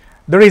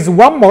 There is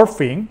one more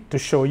thing to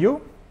show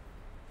you.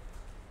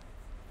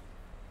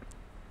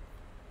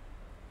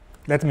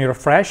 Let me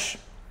refresh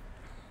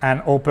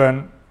and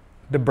open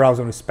the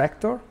browser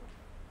inspector.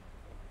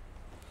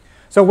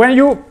 So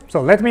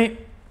let me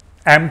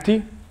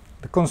empty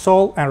the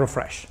console and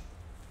refresh.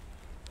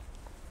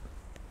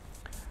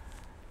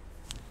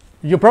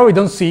 You probably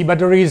don't see, but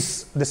there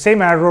is the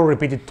same error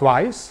repeated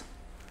twice.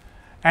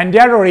 And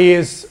the error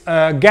is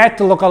get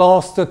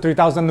localhost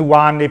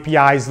 3001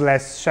 API /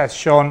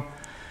 session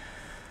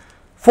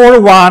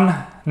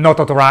 401 not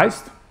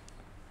authorized.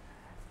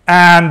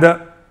 And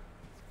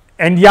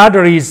the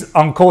other is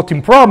on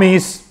quoting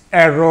promise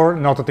error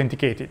not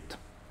authenticated.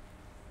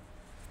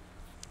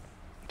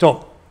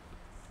 So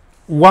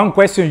one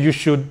question you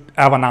should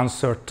have an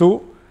answer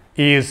to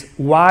is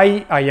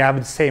why I have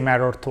the same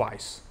error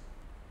twice.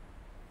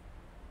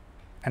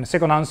 And the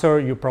second answer,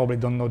 you probably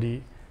don't know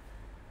the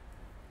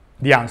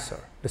answer.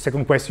 The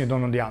second question, you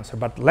don't know the answer.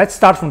 But let's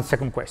start from the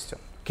second question.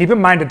 Keep in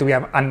mind that we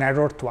have an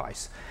error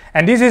twice.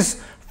 And this is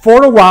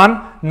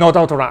 401 not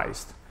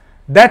authorized.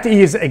 That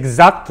is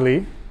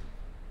exactly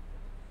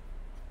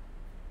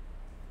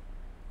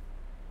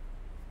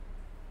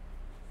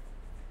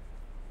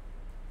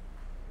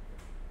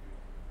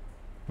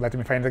let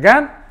me find it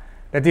again.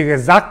 That is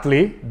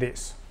exactly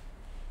this.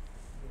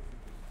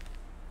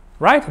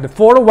 Right? The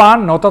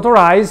 401 not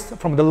authorized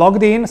from the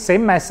logged in,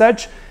 same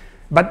message,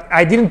 but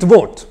I didn't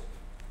vote.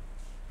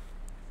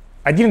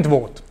 I didn't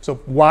vote. So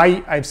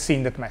why I've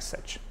seen that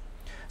message?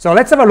 So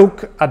let's have a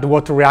look at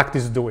what React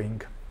is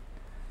doing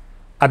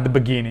at the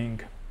beginning.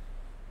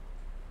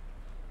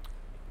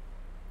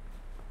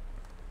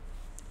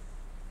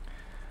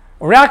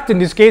 React in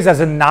this case has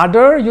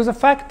another use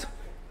effect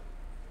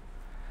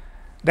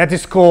that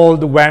is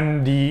called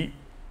when the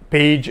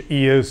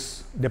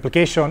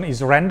application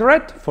is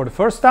rendered for the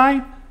first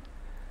time,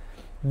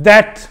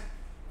 that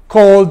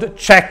called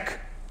check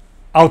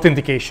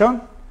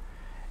authentication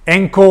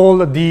and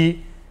call the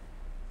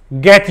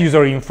get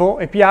user info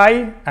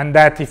API, and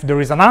that if there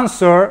is an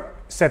answer,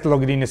 set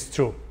logged in is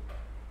true.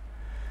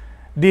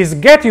 This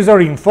get user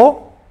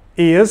info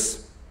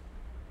is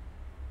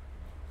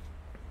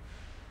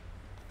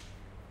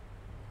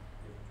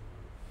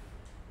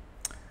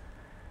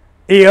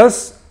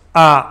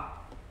a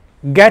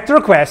GET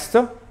request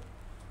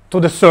to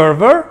the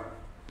server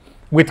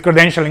with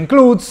credential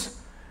includes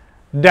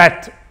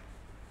that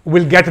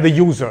will get the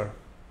user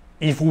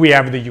if we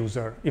have the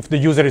user, if the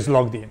user is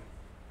logged in.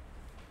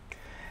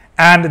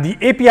 And the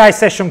API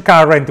session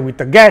current with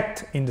the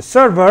GET in the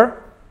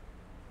server,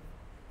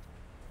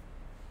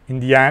 in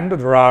the end,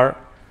 there are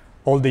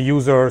all the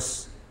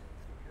users.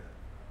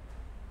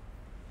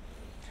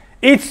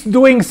 It's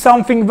doing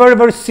something very,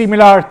 very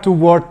similar to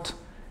what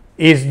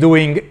is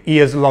doing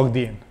is logged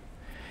in.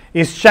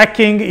 It's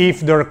checking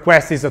if the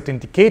request is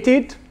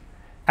authenticated,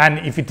 and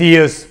if it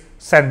is,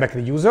 send back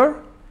the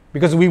user,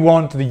 because we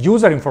want the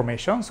user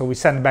information, so we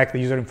send back the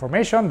user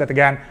information that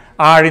again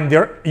are in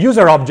the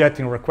user object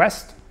in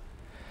request.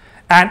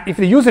 And if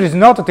the user is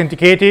not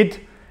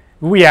authenticated,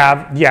 we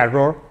have the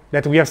error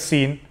that we have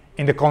seen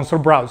in the console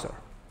browser.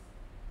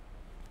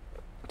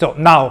 So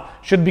now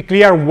should be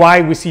clear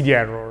why we see the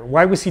error.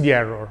 Why we see the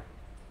error?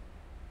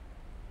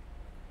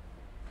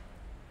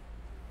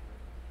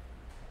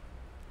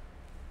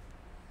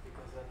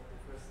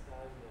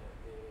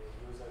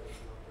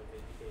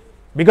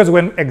 Because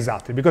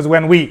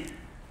when we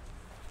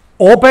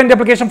open the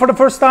application for the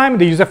first time,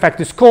 the user effect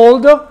is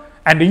called,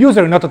 and the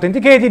user is not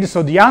authenticated,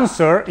 so the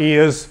answer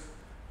is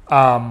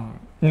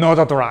not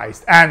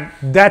authorized. And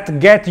that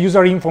get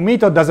user info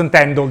method doesn't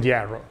handle the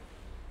error.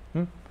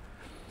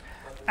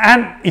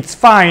 And it's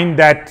fine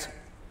that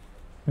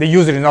the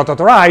user is not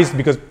authorized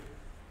because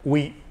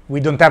we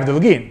don't have the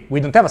login. We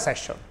don't have a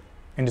session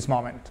in this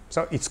moment.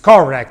 So it's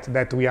correct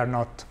that we are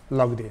not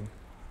logged in.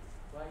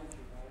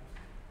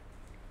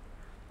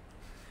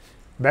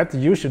 That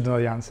you should know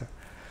the answer.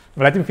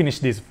 But let me finish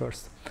this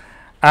first.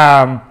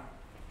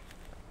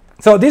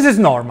 So this is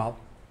normal.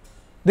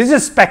 This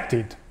is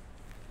expected.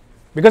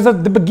 Because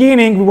at the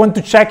beginning, we want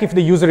to check if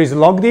the user is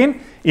logged in,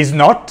 is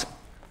not.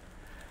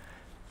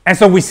 And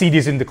so we see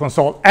this in the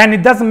console. And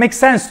it doesn't make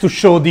sense to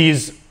show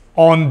this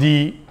on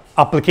the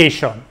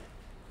application,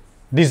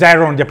 this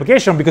error on the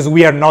application, because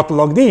we are not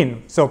logged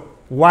in. So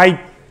why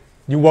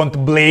you want to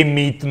blame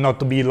me to not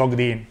to be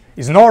logged in?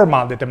 It's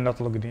normal that I'm not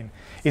logged in.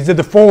 It's the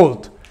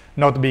default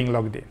not being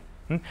logged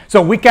in.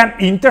 So we can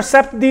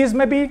intercept this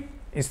maybe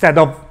instead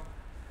of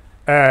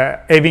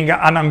having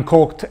an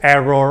uncaught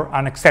error,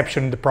 an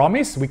exception in the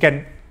promise. We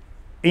can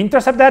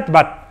intercept that,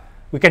 but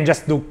we can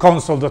just do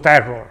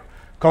console.error,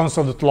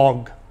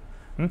 console.log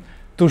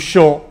to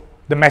show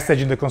the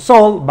message in the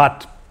console,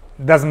 but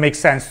it doesn't make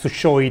sense to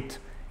show it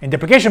in the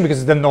application because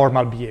it's the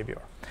normal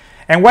behavior.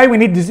 And why we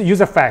need this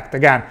use effect?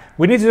 Again,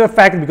 we need this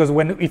effect because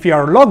if you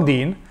are logged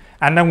in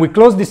and then we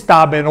close this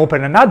tab and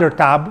open another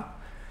tab,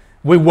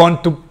 we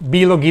want to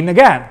be logged in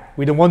again.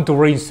 We don't want to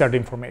reinsert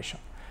information.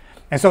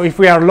 And so if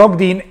we are logged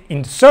in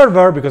the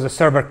server, because the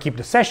server keeps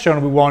the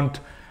session, we want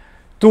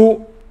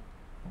to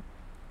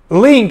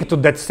link to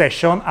that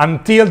session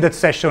until that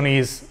session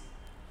is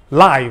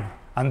live,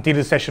 until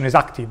the session is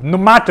active. No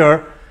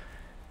matter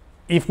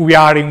if we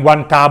are in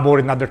one tab or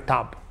another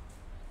tab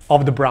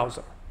of the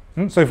browser.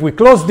 So if we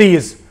close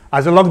this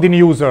as a logged in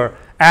user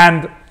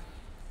and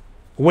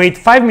wait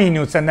 5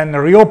 minutes and then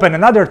reopen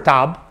another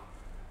tab,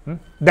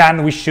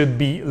 then we should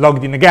be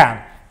logged in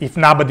again if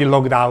nobody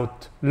logged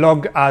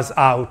us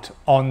out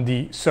on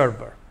the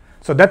server.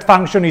 So that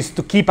function is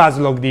to keep us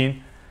logged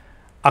in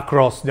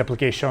across the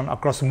application,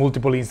 across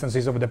multiple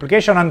instances of the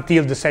application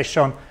until the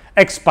session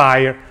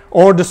expire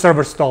or the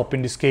server stop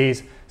in this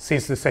case,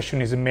 since the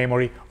session is in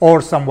memory,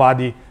 or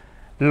somebody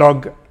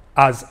log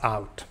us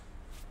out.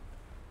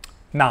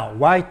 Now,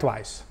 why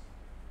twice?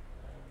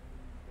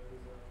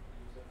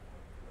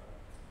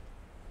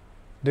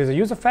 There's a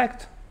use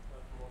effect?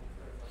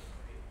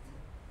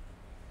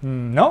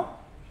 No?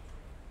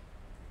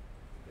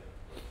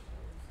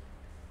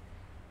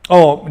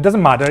 Oh, it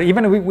doesn't matter.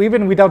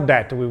 Even without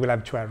that, we will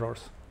have 2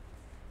 errors.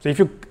 So if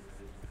you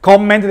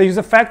comment the use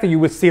effect, you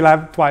will still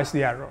have twice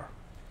the error.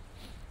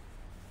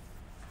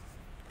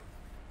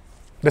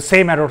 The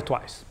same error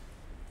twice.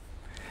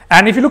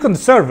 And if you look on the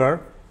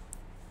server,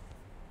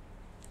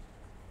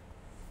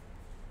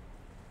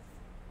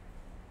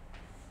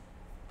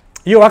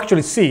 you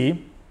actually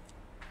see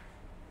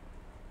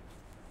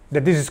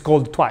that this is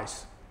called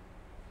twice.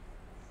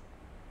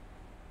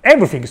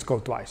 Everything is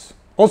called twice.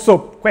 Also,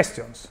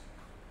 questions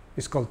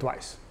is called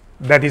twice.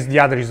 That is the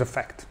other use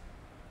effect.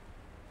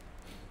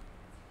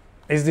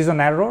 Is this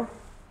an error?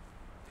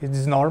 Is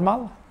this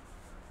normal?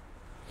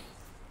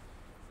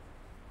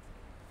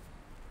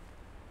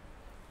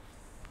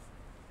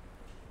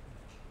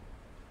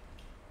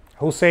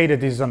 Who say that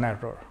this is an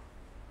error?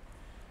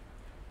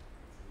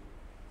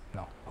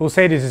 No. Who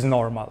say this is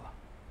normal?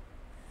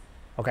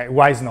 Okay,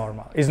 why is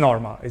normal? It's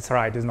normal. It's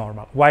right, it's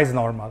normal. Why is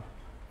normal?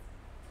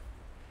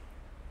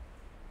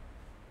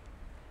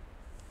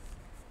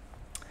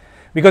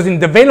 Because in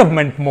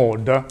development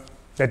mode,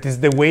 that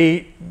is the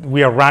way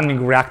we are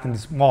running React in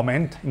this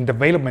moment, in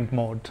development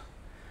mode,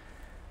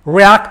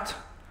 React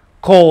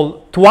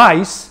call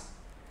twice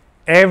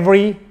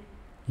every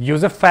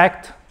use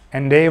effect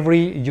and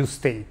every use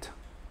state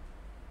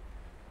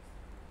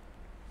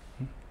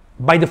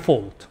by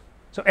default.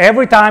 So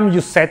every time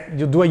you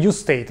do a use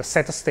state, a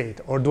set a state,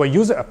 or do a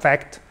user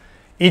effect,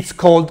 it's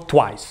called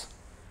twice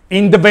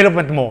in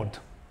development mode,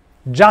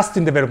 just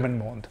in development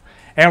mode.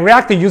 And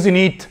React is using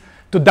it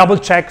to double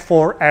check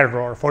for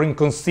error, for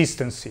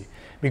inconsistency.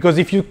 Because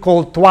if you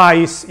call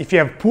twice, if you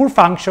have poor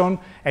function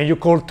and you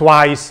call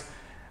twice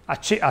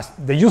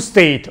the use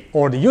state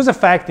or the use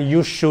effect,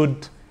 you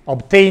should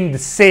obtain the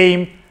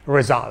same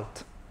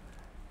result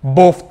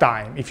both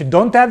times. If you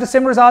don't have the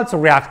same results,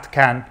 React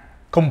can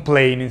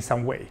complain in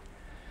some way.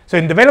 So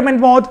in development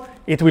mode,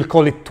 it will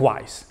call it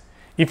twice.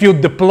 If you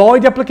deploy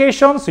the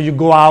application, so you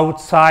go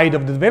outside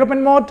of the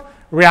development mode,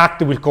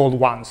 React will call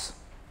once,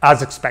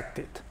 as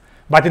expected.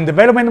 But in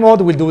development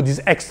mode, we'll do this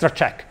extra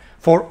check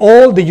for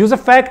all the use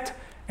effect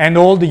and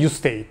all the use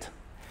state.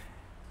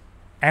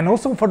 And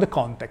also for the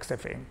context, I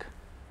think,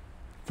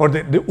 for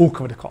the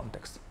hook of the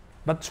context.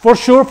 But for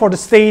sure, for the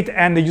state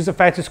and the use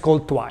effect, it's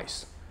called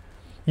twice.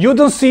 You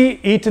don't see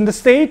it in the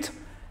state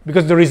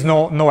because there is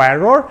no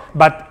error,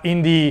 but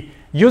in the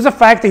use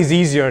effect is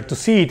easier to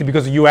see it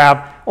because you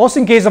have, also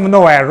in case of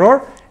no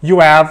error, you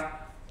have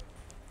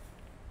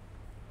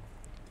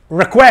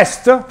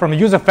request from the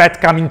use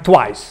effect coming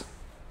twice.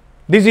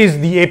 This is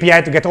the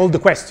API to get all the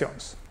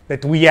questions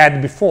that we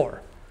had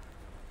before.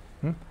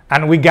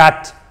 And we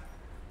got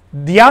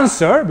the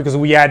answer because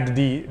we had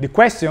the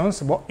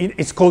questions, but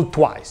it's called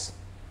twice.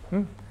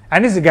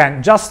 And it's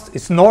again,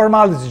 it's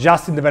normal, it's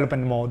just in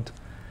development mode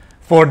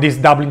for this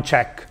doubling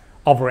check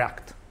of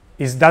React.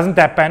 It doesn't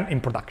happen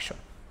in production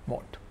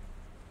mode.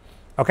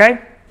 Okay?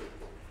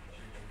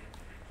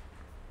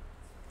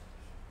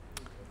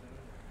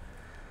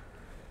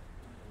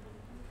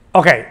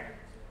 Okay.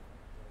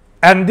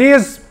 And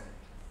this,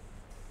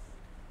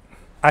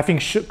 I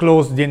think, should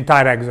close the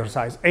entire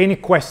exercise. Any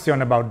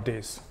question about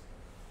this?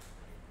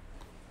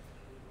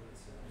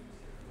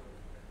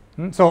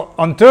 So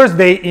on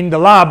Thursday in the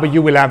lab,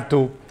 you will have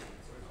to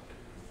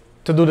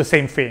do the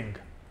same thing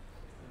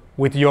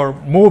with your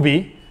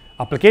movie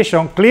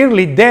application.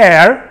 Clearly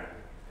there,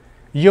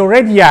 you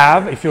already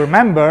have, if you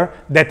remember,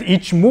 that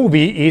each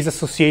movie is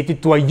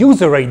associated to a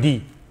user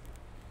ID.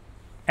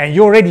 And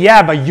you already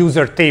have a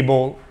user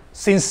table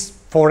since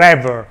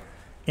forever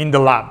in the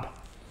lab.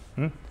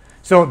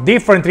 So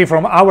differently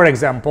from our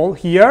example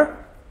here,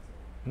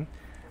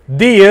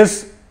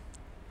 this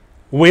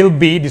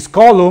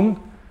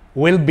column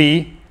will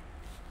be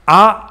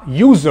a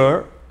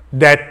user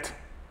that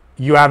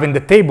you have in the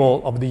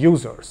table of the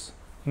users.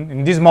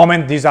 In this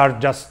moment, these are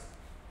just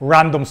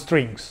random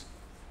strings.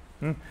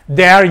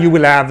 There you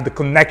will have the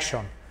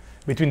connection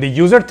between the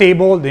user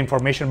table, the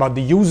information about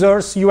the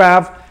users you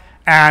have,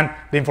 and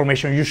the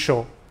information you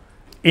show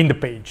in the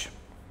page.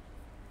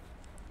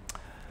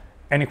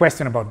 Any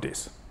question about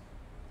this?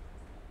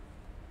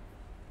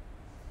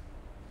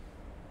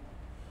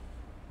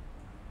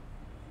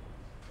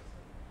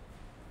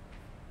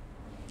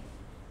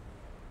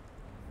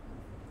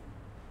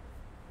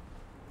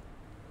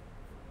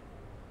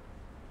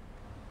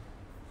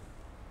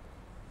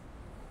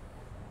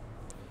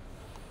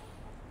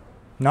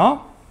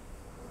 No?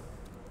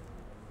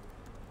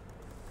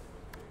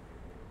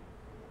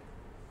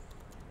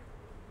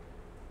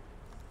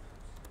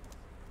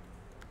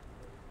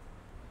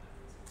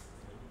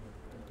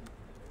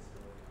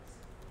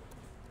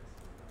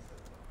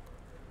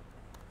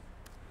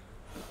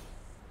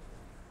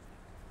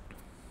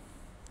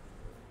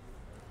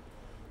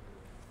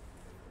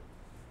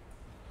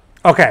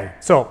 Okay,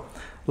 so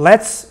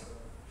let's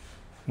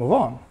move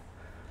on.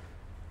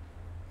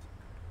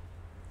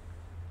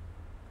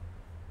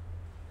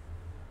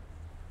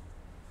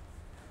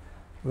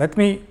 Let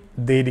me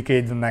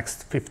dedicate the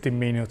next 15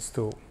 minutes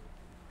to,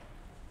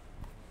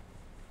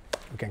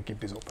 we can keep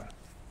this open,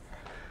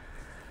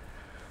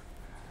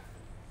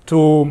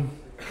 to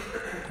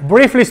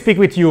briefly speak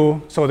with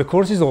you. So the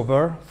course is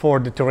over for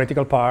the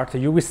theoretical part.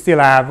 You will still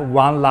have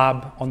one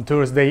lab on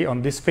Thursday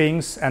on these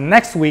things, and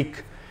next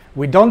week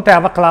we don't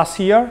have a class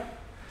here,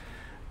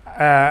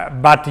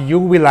 but you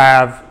will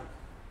have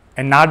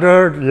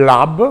another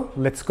lab,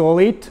 let's call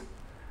it,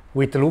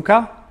 with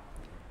Luca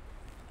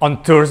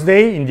on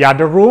Thursday in the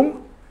other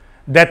room.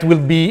 That will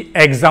be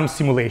exam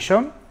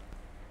simulation,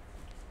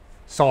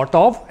 sort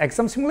of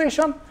exam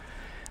simulation,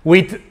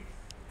 with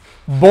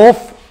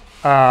both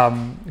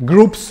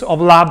groups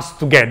of labs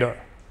together.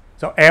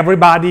 So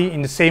everybody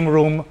in the same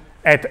room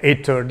at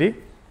 8:30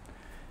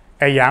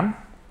 a.m.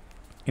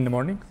 in the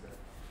morning.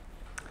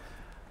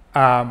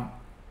 And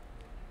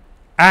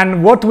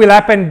what will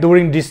happen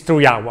during these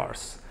 3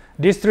 hours?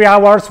 These 3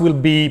 hours will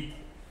be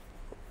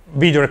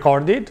video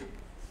recorded.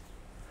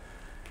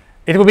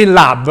 It will be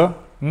lab,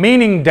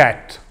 meaning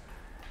that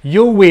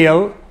you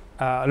will,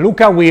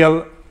 Luca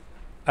will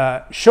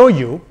show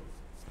you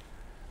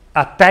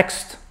a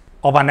text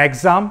of an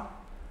exam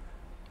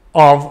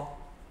of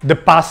the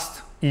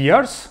past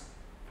years.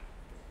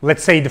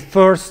 Let's say the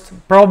first,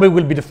 probably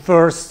will be the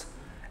first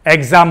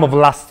exam of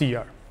last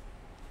year.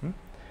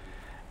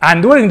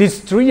 And during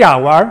this 3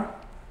 hours,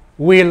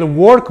 we'll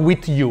work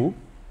with you.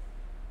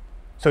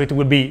 So it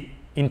will be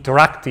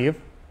interactive.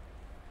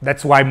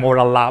 That's why more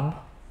a lab.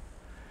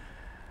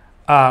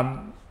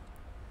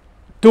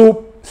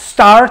 To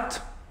start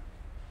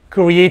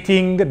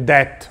creating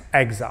that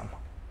exam.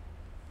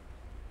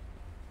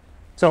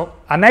 So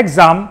an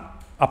exam,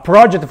 a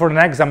project for an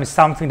exam is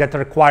something that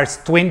requires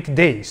 20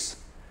 days.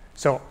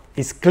 So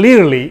it's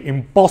clearly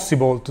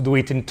impossible to do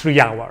it in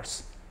 3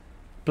 hours,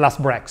 plus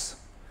breaks.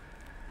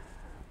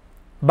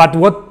 But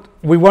what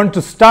we want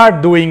to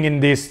start doing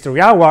in these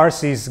 3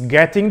 hours is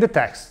getting the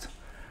text,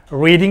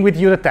 reading with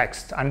you the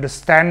text,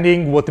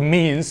 understanding what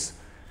means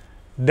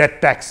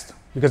that text,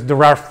 because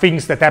there are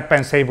things that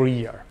happens every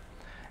year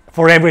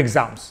for every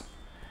exams,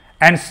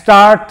 and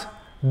start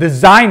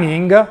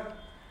designing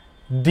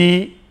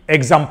the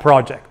exam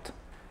project,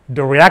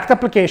 the React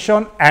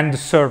application and the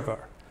server.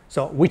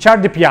 So which are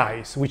the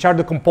APIs, which are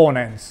the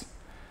components,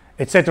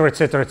 etc.,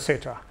 etc.,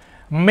 etc.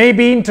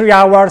 Maybe in 3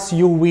 hours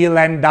you will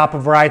end up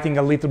writing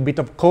a little bit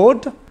of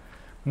code,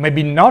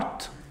 maybe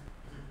not.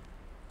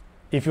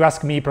 If you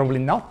ask me, probably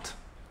not,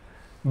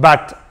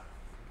 but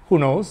who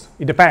knows?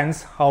 It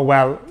depends how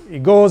well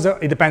it goes.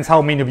 It depends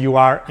how many of you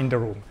are in the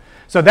room.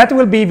 So that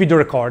will be video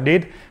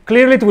recorded.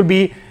 Clearly it will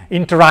be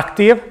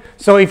interactive.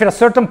 So if at a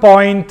certain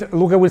point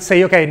Luca will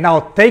say, okay, now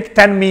take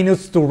 10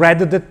 minutes to read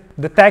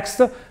the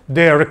text,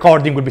 the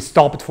recording will be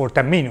stopped for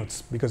 10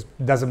 minutes because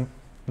it doesn't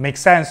make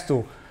sense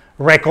to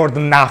record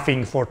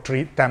nothing for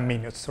 10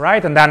 minutes,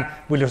 right? And then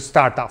we'll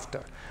start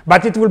after.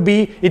 But it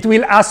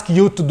will ask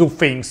you to do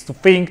things, to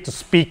think, to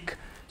speak.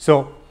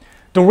 So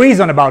to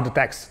reason about the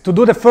text, to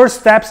do the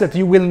first steps that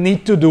you will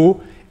need to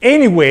do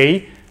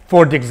anyway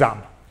for the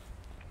exam.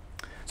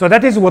 So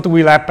that is what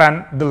will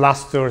happen the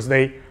last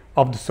Thursday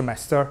of the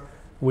semester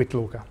with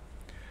Luca.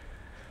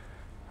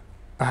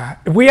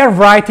 We are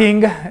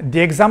writing the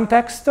exam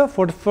text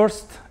for the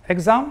first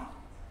exam.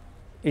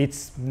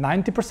 It's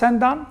 90%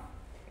 done.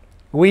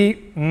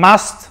 We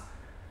must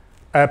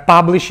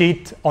publish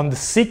it on the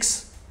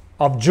 6th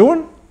of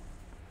June.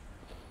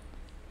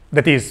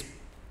 That is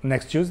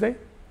next Tuesday.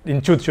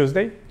 In 2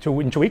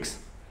 weeks.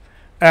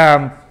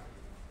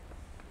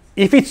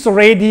 If it's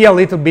ready a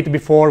little bit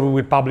before, we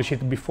will publish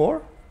it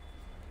before.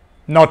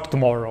 Not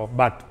tomorrow,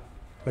 but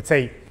let's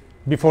say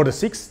before the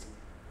 6th.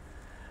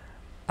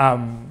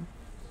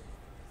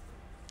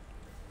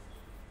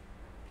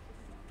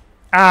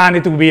 And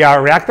it will be a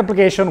React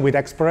application with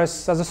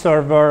Express as a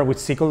server, with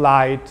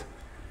SQLite,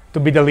 to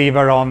be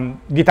delivered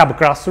on GitHub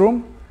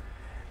Classroom.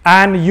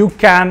 And you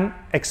can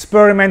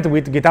experiment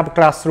with GitHub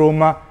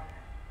Classroom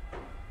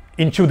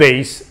in 2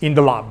 days in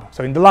the lab.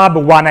 So in the lab,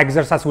 one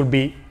exercise will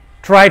be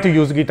try to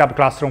use GitHub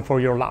Classroom for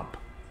your lab.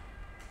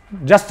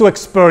 Just to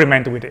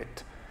experiment with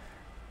it,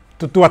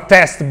 to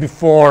attest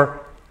before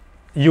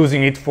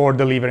using it for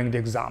delivering the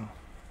exam.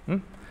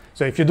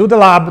 So if you do the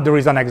lab, there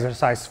is an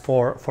exercise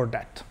for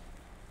that.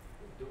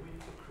 Do we need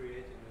to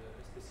create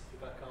a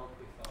specific account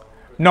with our...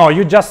 No,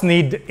 you just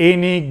need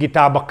any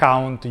GitHub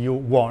account you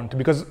want,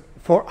 because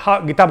for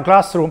GitHub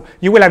Classroom,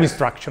 you will have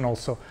instruction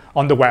also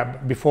on the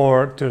web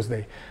before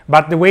Tuesday.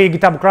 But the way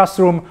GitHub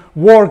Classroom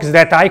works is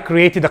that I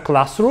created a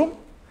classroom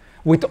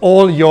with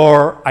all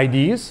your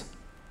IDs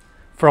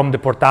from the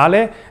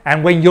portale.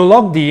 And when you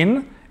logged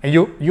in, and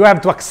you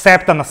have to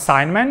accept an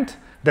assignment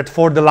that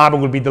for the lab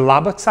will be the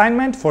lab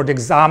assignment, for the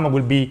exam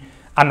will be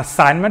an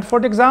assignment for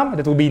the exam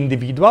that will be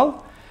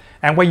individual.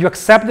 And when you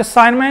accept the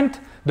assignment,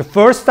 the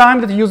first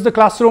time that you use the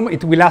classroom,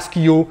 it will ask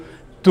you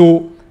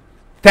to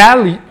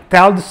tell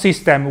the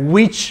system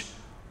which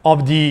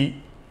of the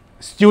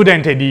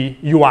student ID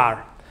you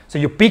are. So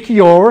you pick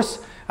yours,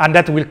 and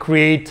that will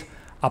create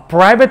a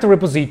private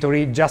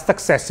repository just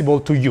accessible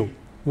to you,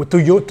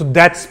 to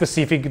that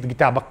specific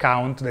GitHub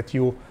account that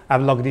you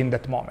have logged in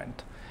that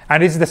moment.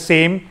 And it's the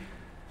same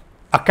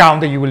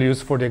account that you will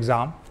use for the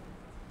exam,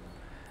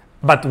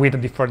 but with a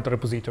different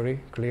repository,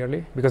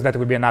 clearly, because that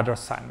will be another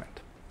assignment.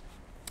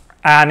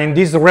 And in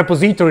this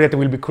repository that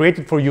will be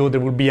created for you,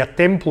 there will be a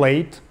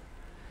template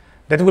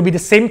that will be the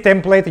same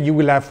template you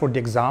will have for the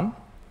exam,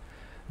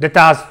 that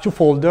has two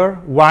folders.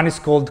 One is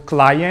called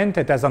client.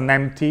 It has an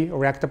empty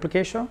React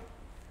application,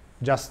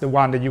 just the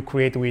one that you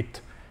create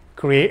with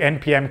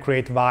npm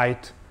create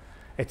vite,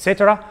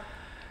 etc.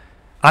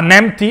 An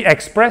empty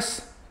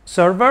express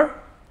server,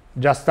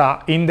 just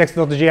a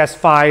index.js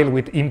file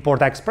with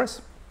import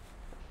express,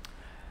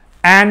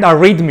 and a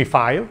README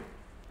file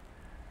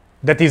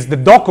that is the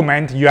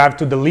document you have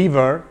to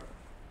deliver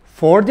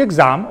for the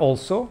exam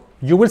also.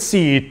 You will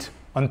see it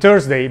on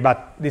Thursday,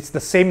 but it's the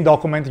same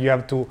document you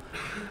have to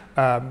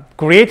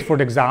create for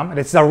the exam. And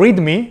it's a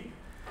README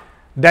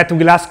that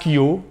will ask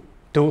you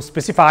to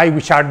specify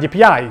which are the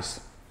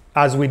APIs,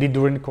 as we did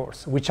during the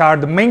course, which are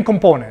the main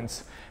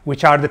components,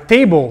 which are the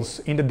tables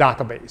in the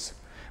database,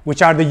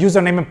 which are the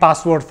username and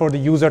password for the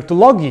user to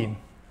log in,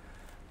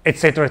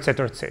 etc.,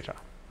 etc., etc.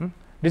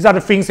 These are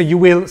the things that you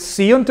will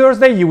see on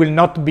Thursday. You will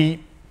not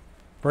be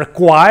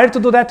required to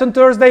do that on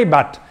Thursday,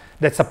 but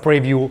that's a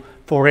preview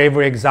for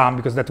every exam,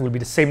 because that will be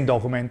the same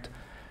document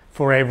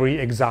for every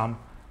exam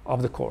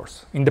of the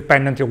course,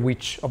 independently of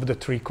which of the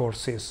three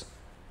courses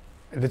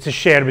that's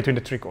shared between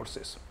the three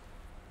courses.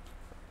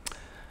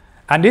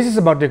 And this is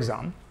about the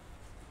exam.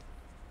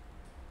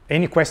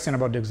 Any question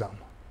about the exam?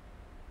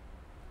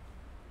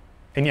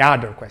 Any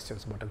other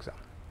questions about the exam?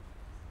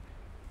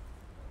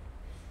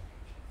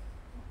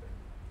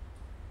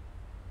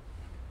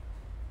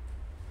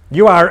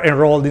 You are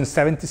enrolled in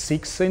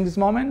 76 in this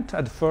moment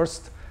at the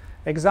first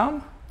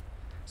exam.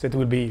 So it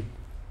will be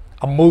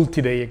a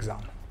multi-day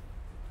exam.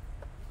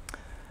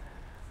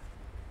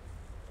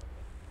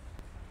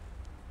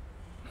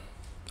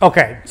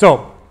 Okay,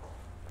 so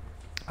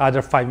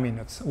other 5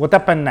 minutes. What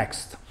happened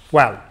next?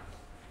 Well,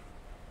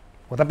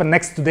 what happened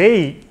next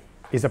today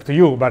is up to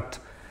you, but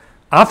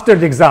after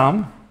the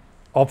exam,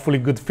 hopefully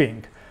good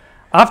thing.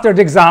 After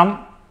the exam,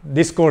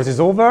 this course is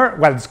over.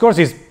 Well, this course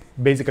is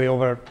basically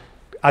over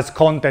as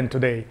content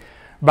today,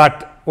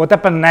 but what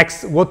happened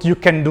next, what you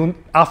can do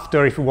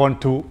after if you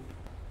want to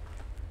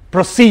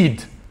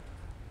proceed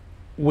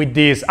with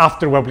this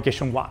after Web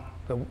Application 1.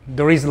 So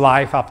there is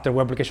life after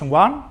Web Application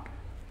 1,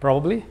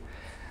 probably.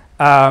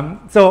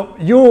 So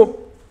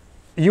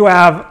you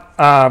have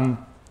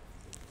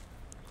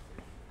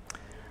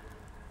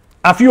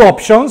a few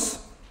options,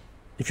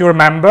 if you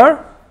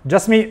remember.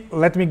 Let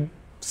me,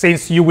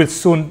 since you will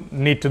soon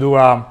need to do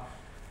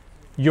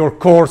your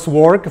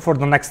coursework for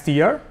the next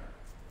year,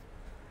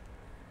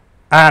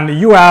 and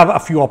you have a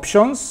few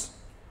options.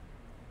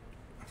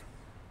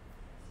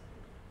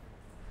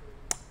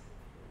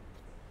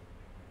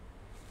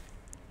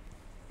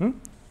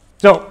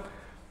 So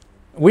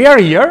we are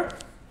here.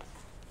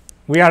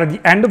 We are at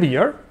the end of the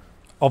year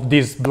of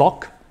this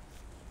block.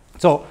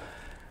 So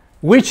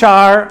which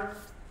are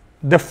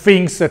the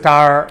things that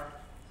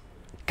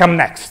come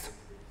next,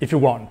 if you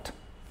want,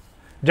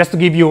 just to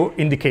give you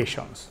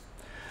indications.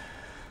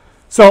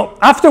 So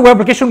after Web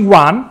Application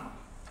 1,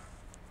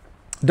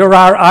 there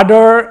are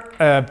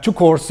other two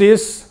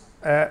courses.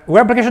 Web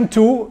Application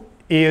 2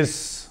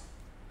 is,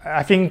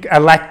 I think,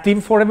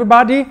 elective for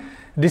everybody.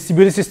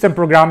 Distributed system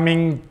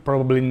programming,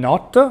 probably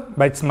not,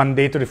 but it's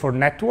mandatory for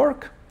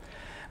network.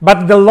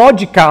 But the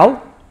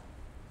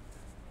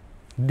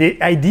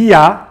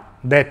idea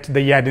that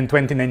they had in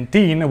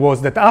 2019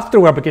 was that after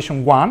Web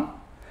Application 1,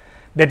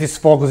 that is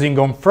focusing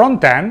on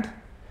front end,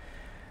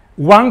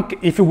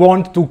 if you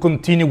want to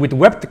continue with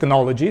web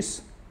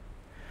technologies,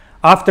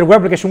 after Web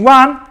Application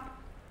 1,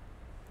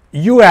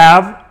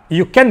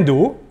 you can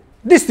do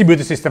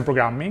distributed system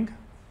programming.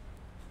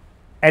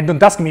 And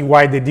don't ask me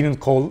why they didn't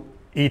call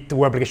it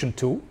Web Application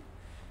 2,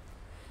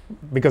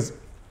 because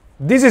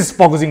this is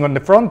focusing on the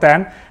front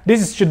end.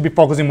 This should be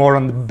focusing more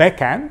on the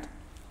back end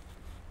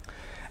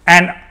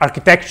and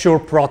architecture,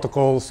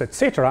 protocols,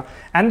 etc.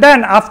 And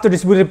then after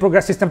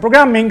distributed system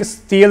programming,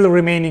 still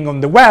remaining on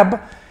the web,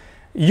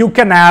 you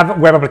can have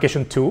Web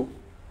Application 2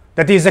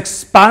 that is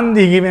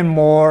expanding even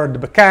more the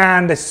back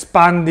end,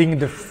 expanding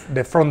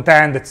the front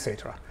end,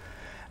 etc.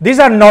 These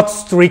are not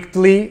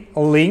strictly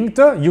linked.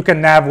 You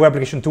can have Web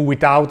Application 2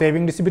 without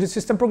having distributed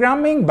system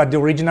programming, but the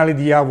original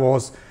idea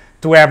was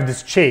to have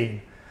this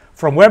chain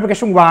from Web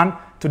Application 1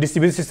 to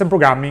distributed system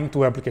programming to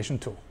Web Application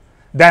 2.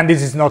 Then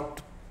this is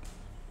not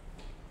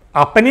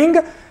happening,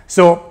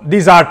 So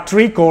these are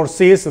 3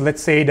 courses,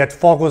 let's say, that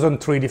focus on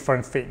 3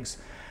 different things.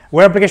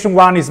 Web application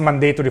 1 is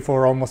mandatory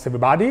for almost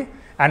everybody,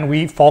 and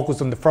we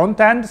focus on the front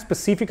end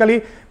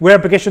specifically. Web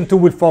application 2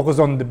 will focus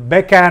on the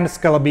back end,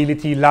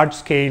 scalability, large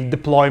scale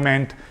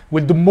deployment.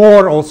 We'll do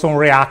more also on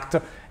React,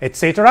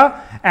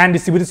 etc. And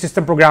distributed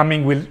system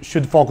programming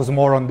should focus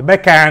more on the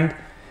back end.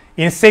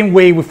 In the same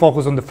way, we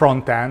focus on the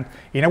front end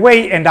in a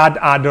way and add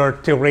other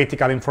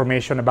theoretical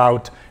information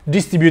about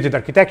distributed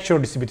architecture,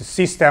 distributed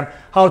system,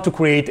 how to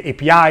create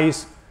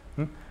APIs.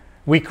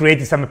 We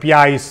created some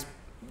APIs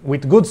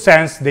with good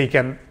sense. They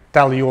can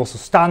tell you also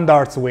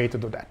standards, way to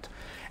do that.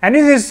 And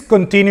this is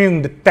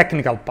continuing the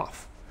technical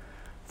path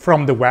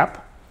from the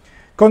web.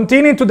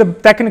 Continuing to the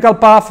technical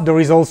path, there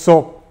is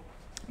also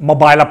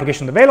mobile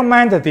application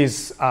development. That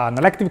is an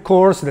elective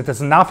course that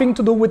has nothing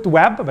to do with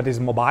web, but is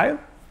mobile.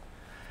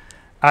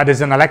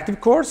 There's an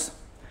elective course,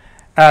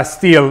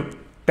 still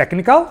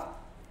technical.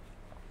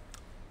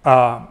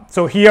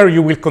 So here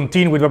you will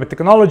continue with web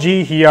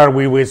technology. Here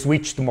we will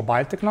switch to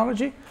mobile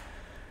technology.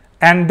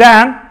 And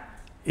then,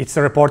 it's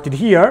reported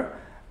here,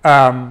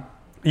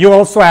 you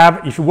also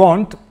have, if you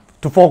want,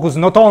 to focus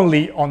not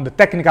only on the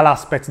technical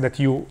aspects that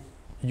you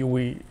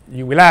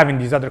will have in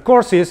these other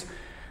courses.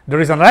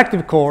 There is an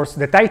elective course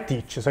that I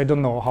teach, so I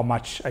don't know how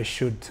much I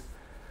should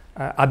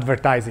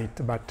advertise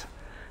it, but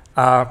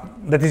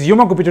that is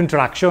human-computer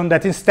interaction,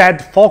 that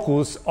instead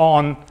focus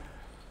on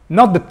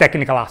not the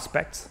technical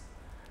aspects,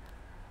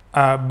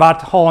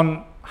 but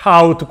on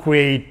how to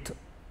create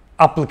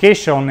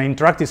application, an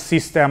interactive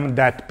system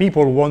that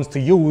people want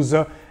to use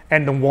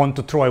and don't want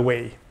to throw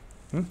away.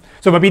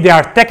 So maybe they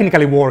are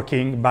technically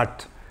working,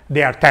 but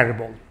they are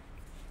terrible.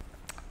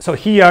 So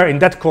here in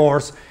that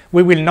course,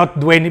 we will not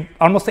do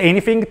almost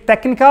anything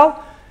technical.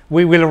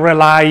 We will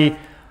rely,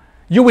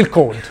 you will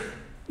code.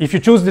 If you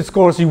choose this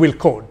course, you will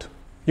code.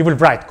 You will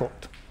write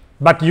code,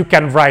 but you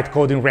can write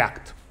code in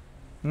React.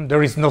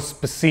 There is no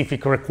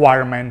specific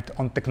requirement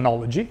on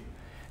technology.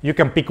 You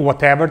can pick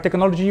whatever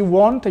technology you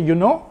want,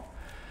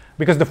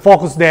 because the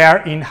focus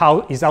there is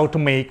how to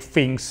make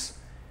things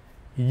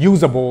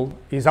usable,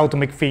 is how to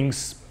make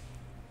things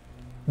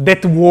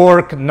that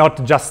work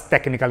not just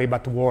technically,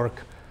 but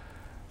work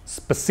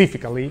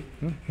specifically,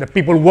 that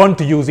people want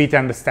to use it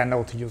and understand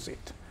how to use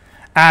it.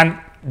 And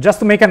just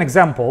to make an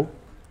example,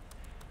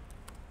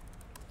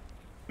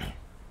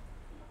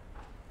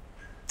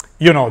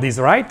 you know this,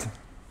 right?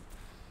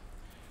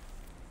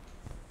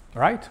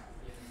 Right?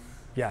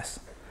 Yes.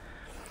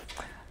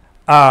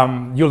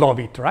 You love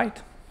it,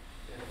 right?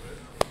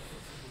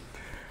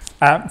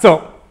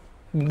 So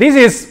this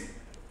is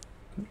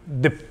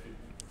the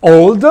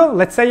old,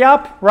 let's say,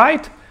 app,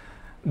 right,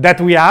 that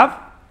we have.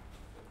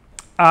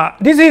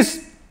 This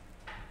is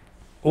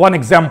one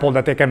example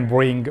that I can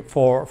bring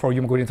for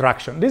human-computer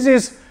interaction. This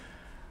is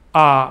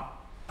a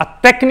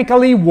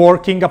technically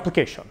working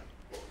application,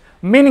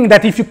 meaning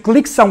that if you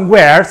click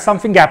somewhere,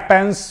 something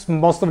happens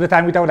most of the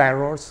time without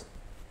errors.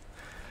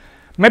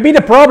 Maybe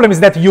the problem is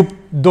that you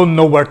don't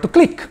know where to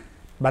click,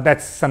 but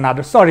that's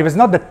another story. It's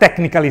not that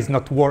technically it's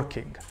not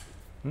working.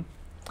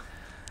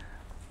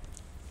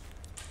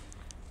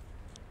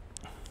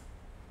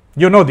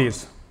 You know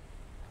this?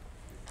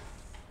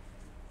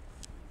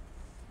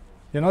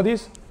 You know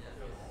this?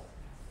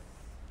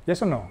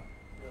 Yes or no?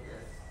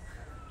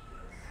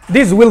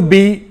 This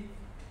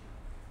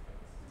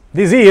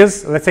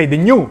is, let's say, the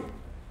new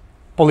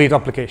Polito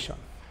application.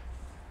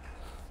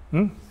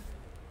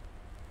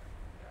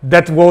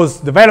 That was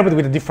developed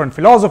with a different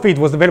philosophy. It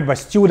was developed by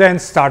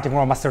students starting from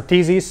a master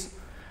thesis.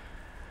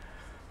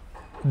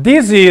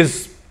 This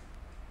is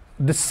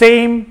the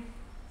same,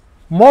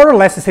 more or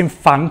less the same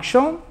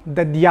function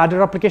that the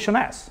other application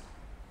has,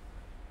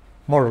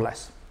 more or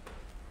less.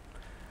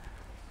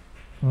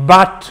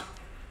 But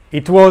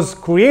it was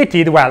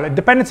created, well, it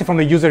depends from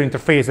the user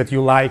interface that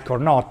you like or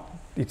not.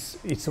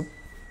 It's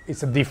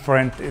a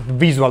different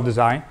visual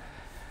design.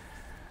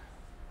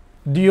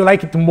 Do you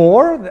like it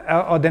more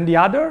than the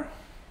other?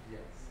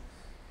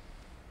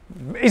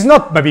 It's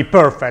not maybe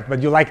perfect,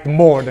 but you like it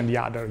more than the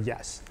other,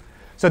 yes.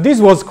 So this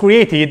was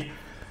created,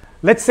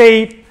 let's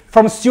say,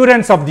 from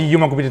students of the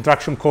human-computer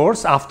interaction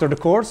course, after the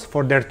course,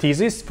 for their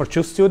thesis, for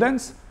 2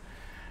 students,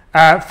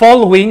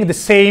 following the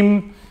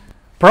same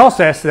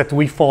process that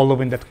we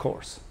follow in that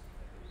course.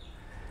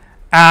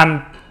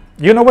 And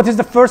you know what is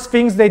the first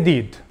things they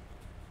did?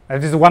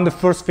 That is one of the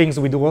first things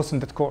we do also in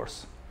that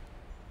course.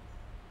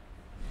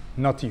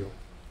 Not you.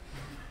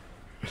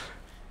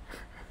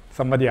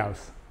 Somebody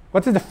else.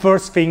 What is the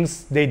first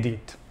things they did?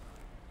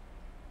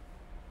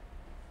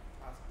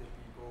 Ask the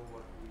people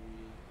what we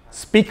have.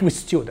 Speak with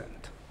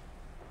student.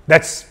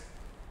 That's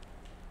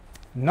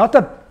not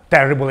a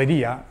terrible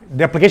idea.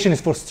 The application is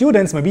for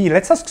students. Maybe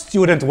let's ask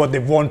students what they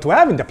want to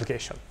have in the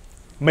application.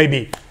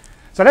 Maybe.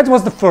 So that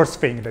was the first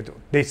thing they do.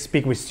 They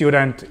speak with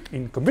students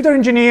in computer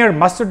engineer,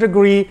 master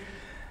degree,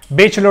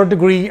 bachelor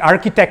degree,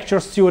 architecture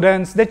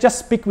students. They just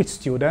speak with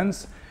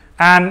students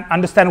and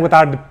understand what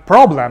are the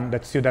problems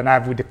that students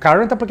have with the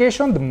current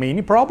application, the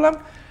main problem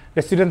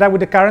the students have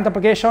with the current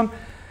application,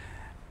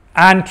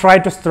 and try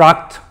to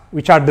extract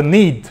which are the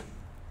need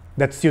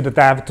that students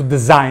have to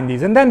design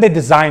these, and then they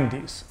design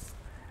these.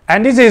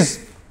 And this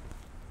is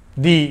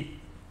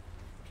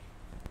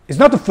it's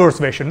not the first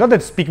version, not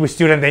that speak with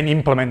students and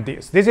implement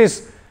this. This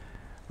is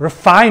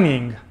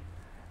refining.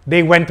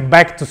 They went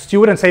back to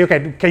students and say,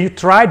 okay, can you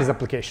try this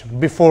application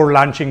before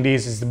launching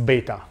this is the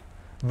beta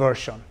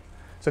version.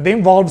 So they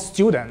involve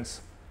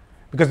students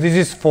because this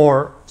is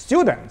for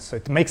students. So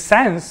it makes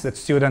sense that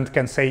students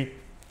can say,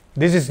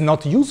 this is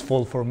not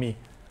useful for me.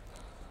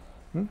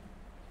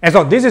 And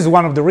so this is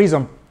one of the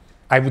reasons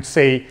I would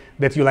say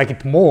that you like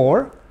it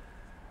more,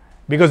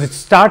 because it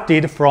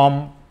started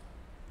from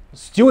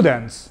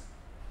students'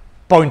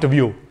 point of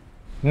view,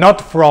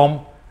 not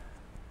from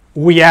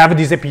we have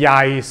these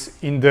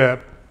APIs in the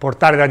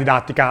portale della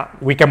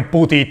didattica, we can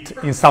put it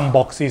in some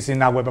boxes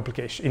in a web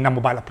application, in a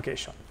mobile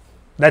application.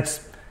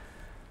 That's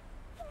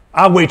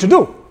a way to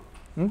do.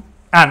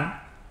 And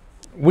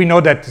we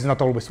know that it's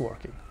not always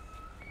working.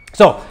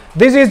 So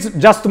this is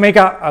just to make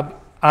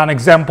an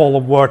example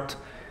of what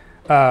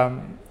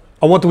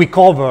we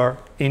cover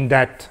in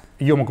that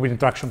human-computer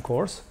interaction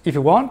course. If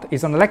you want,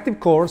 it's an elective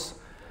course.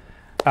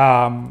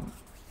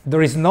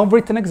 There is no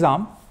written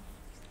exam.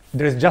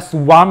 There is just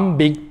one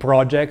big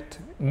project,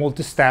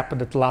 multi-step,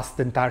 that lasts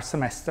the entire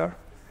semester,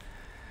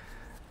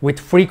 with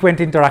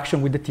frequent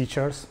interaction with the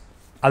teachers,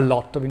 a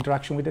lot of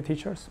interaction with the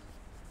teachers,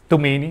 too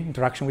many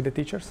interaction with the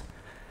teachers.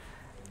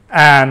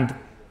 And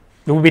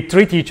there will be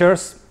 3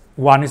 teachers,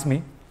 one is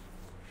me,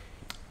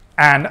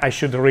 and I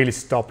should really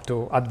stop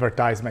to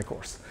advertise my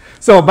course.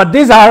 So, but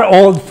these are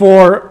all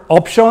 4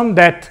 options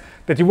that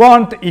you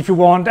want, if you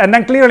want, and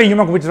then clearly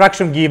human-computer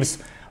interaction gives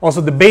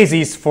also the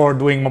basis for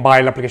doing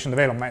mobile application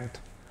development.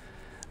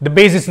 The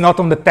basis not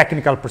on the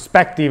technical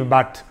perspective,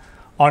 but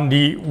on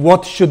the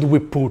what should we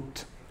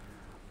put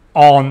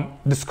on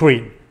the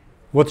screen,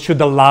 what should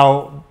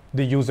allow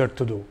the user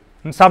to do.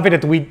 And something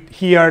that we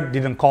here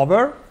didn't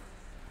cover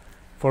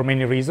for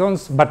many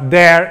reasons, but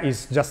there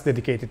is just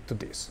dedicated to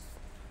this.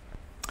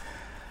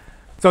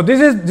 So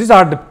these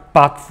are the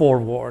path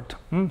forward.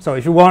 So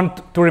if you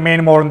want to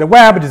remain more on the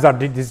web, these are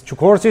these 2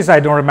 courses. I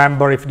don't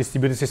remember if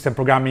distributed system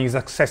programming is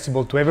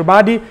accessible to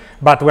everybody,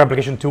 but web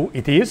application 2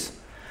 it is.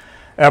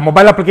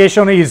 Mobile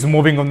application is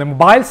moving on the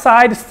mobile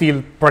side,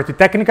 still pretty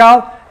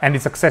technical, and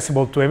it's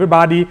accessible to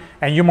everybody.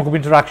 And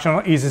human-computer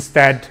interaction is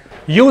instead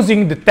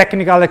using the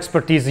technical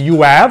expertise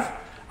you have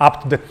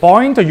up to the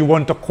point or you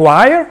want to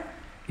acquire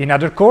in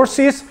other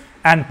courses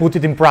and put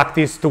it in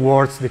practice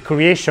towards the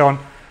creation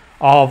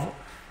of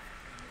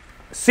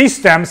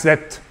systems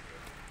that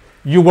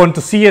you want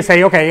to see and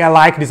say, okay, I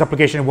like this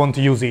application, I want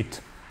to use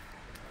it.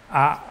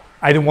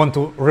 I don't want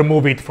to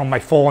remove it from my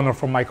phone or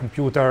from my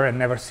computer and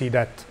never see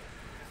that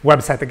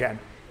website again.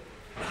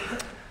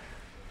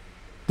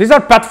 These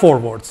are path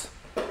forwards.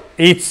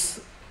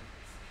 It's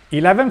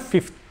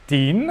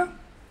 11:15,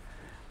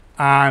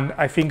 and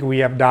I think we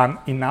have done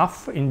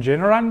enough in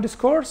general in this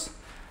course.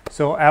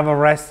 So have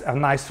a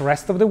nice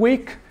rest of the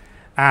week,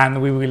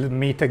 and we will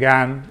meet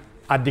again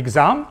at the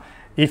exam.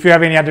 If you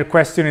have any other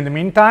question in the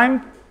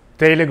meantime,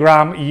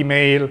 Telegram,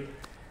 email,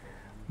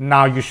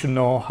 now you should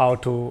know how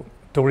to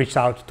reach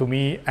out to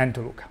me and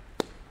to Luca.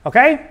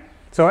 Okay?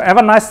 So have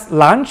a nice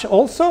lunch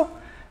also,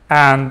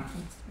 and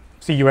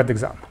see you at the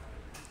exam.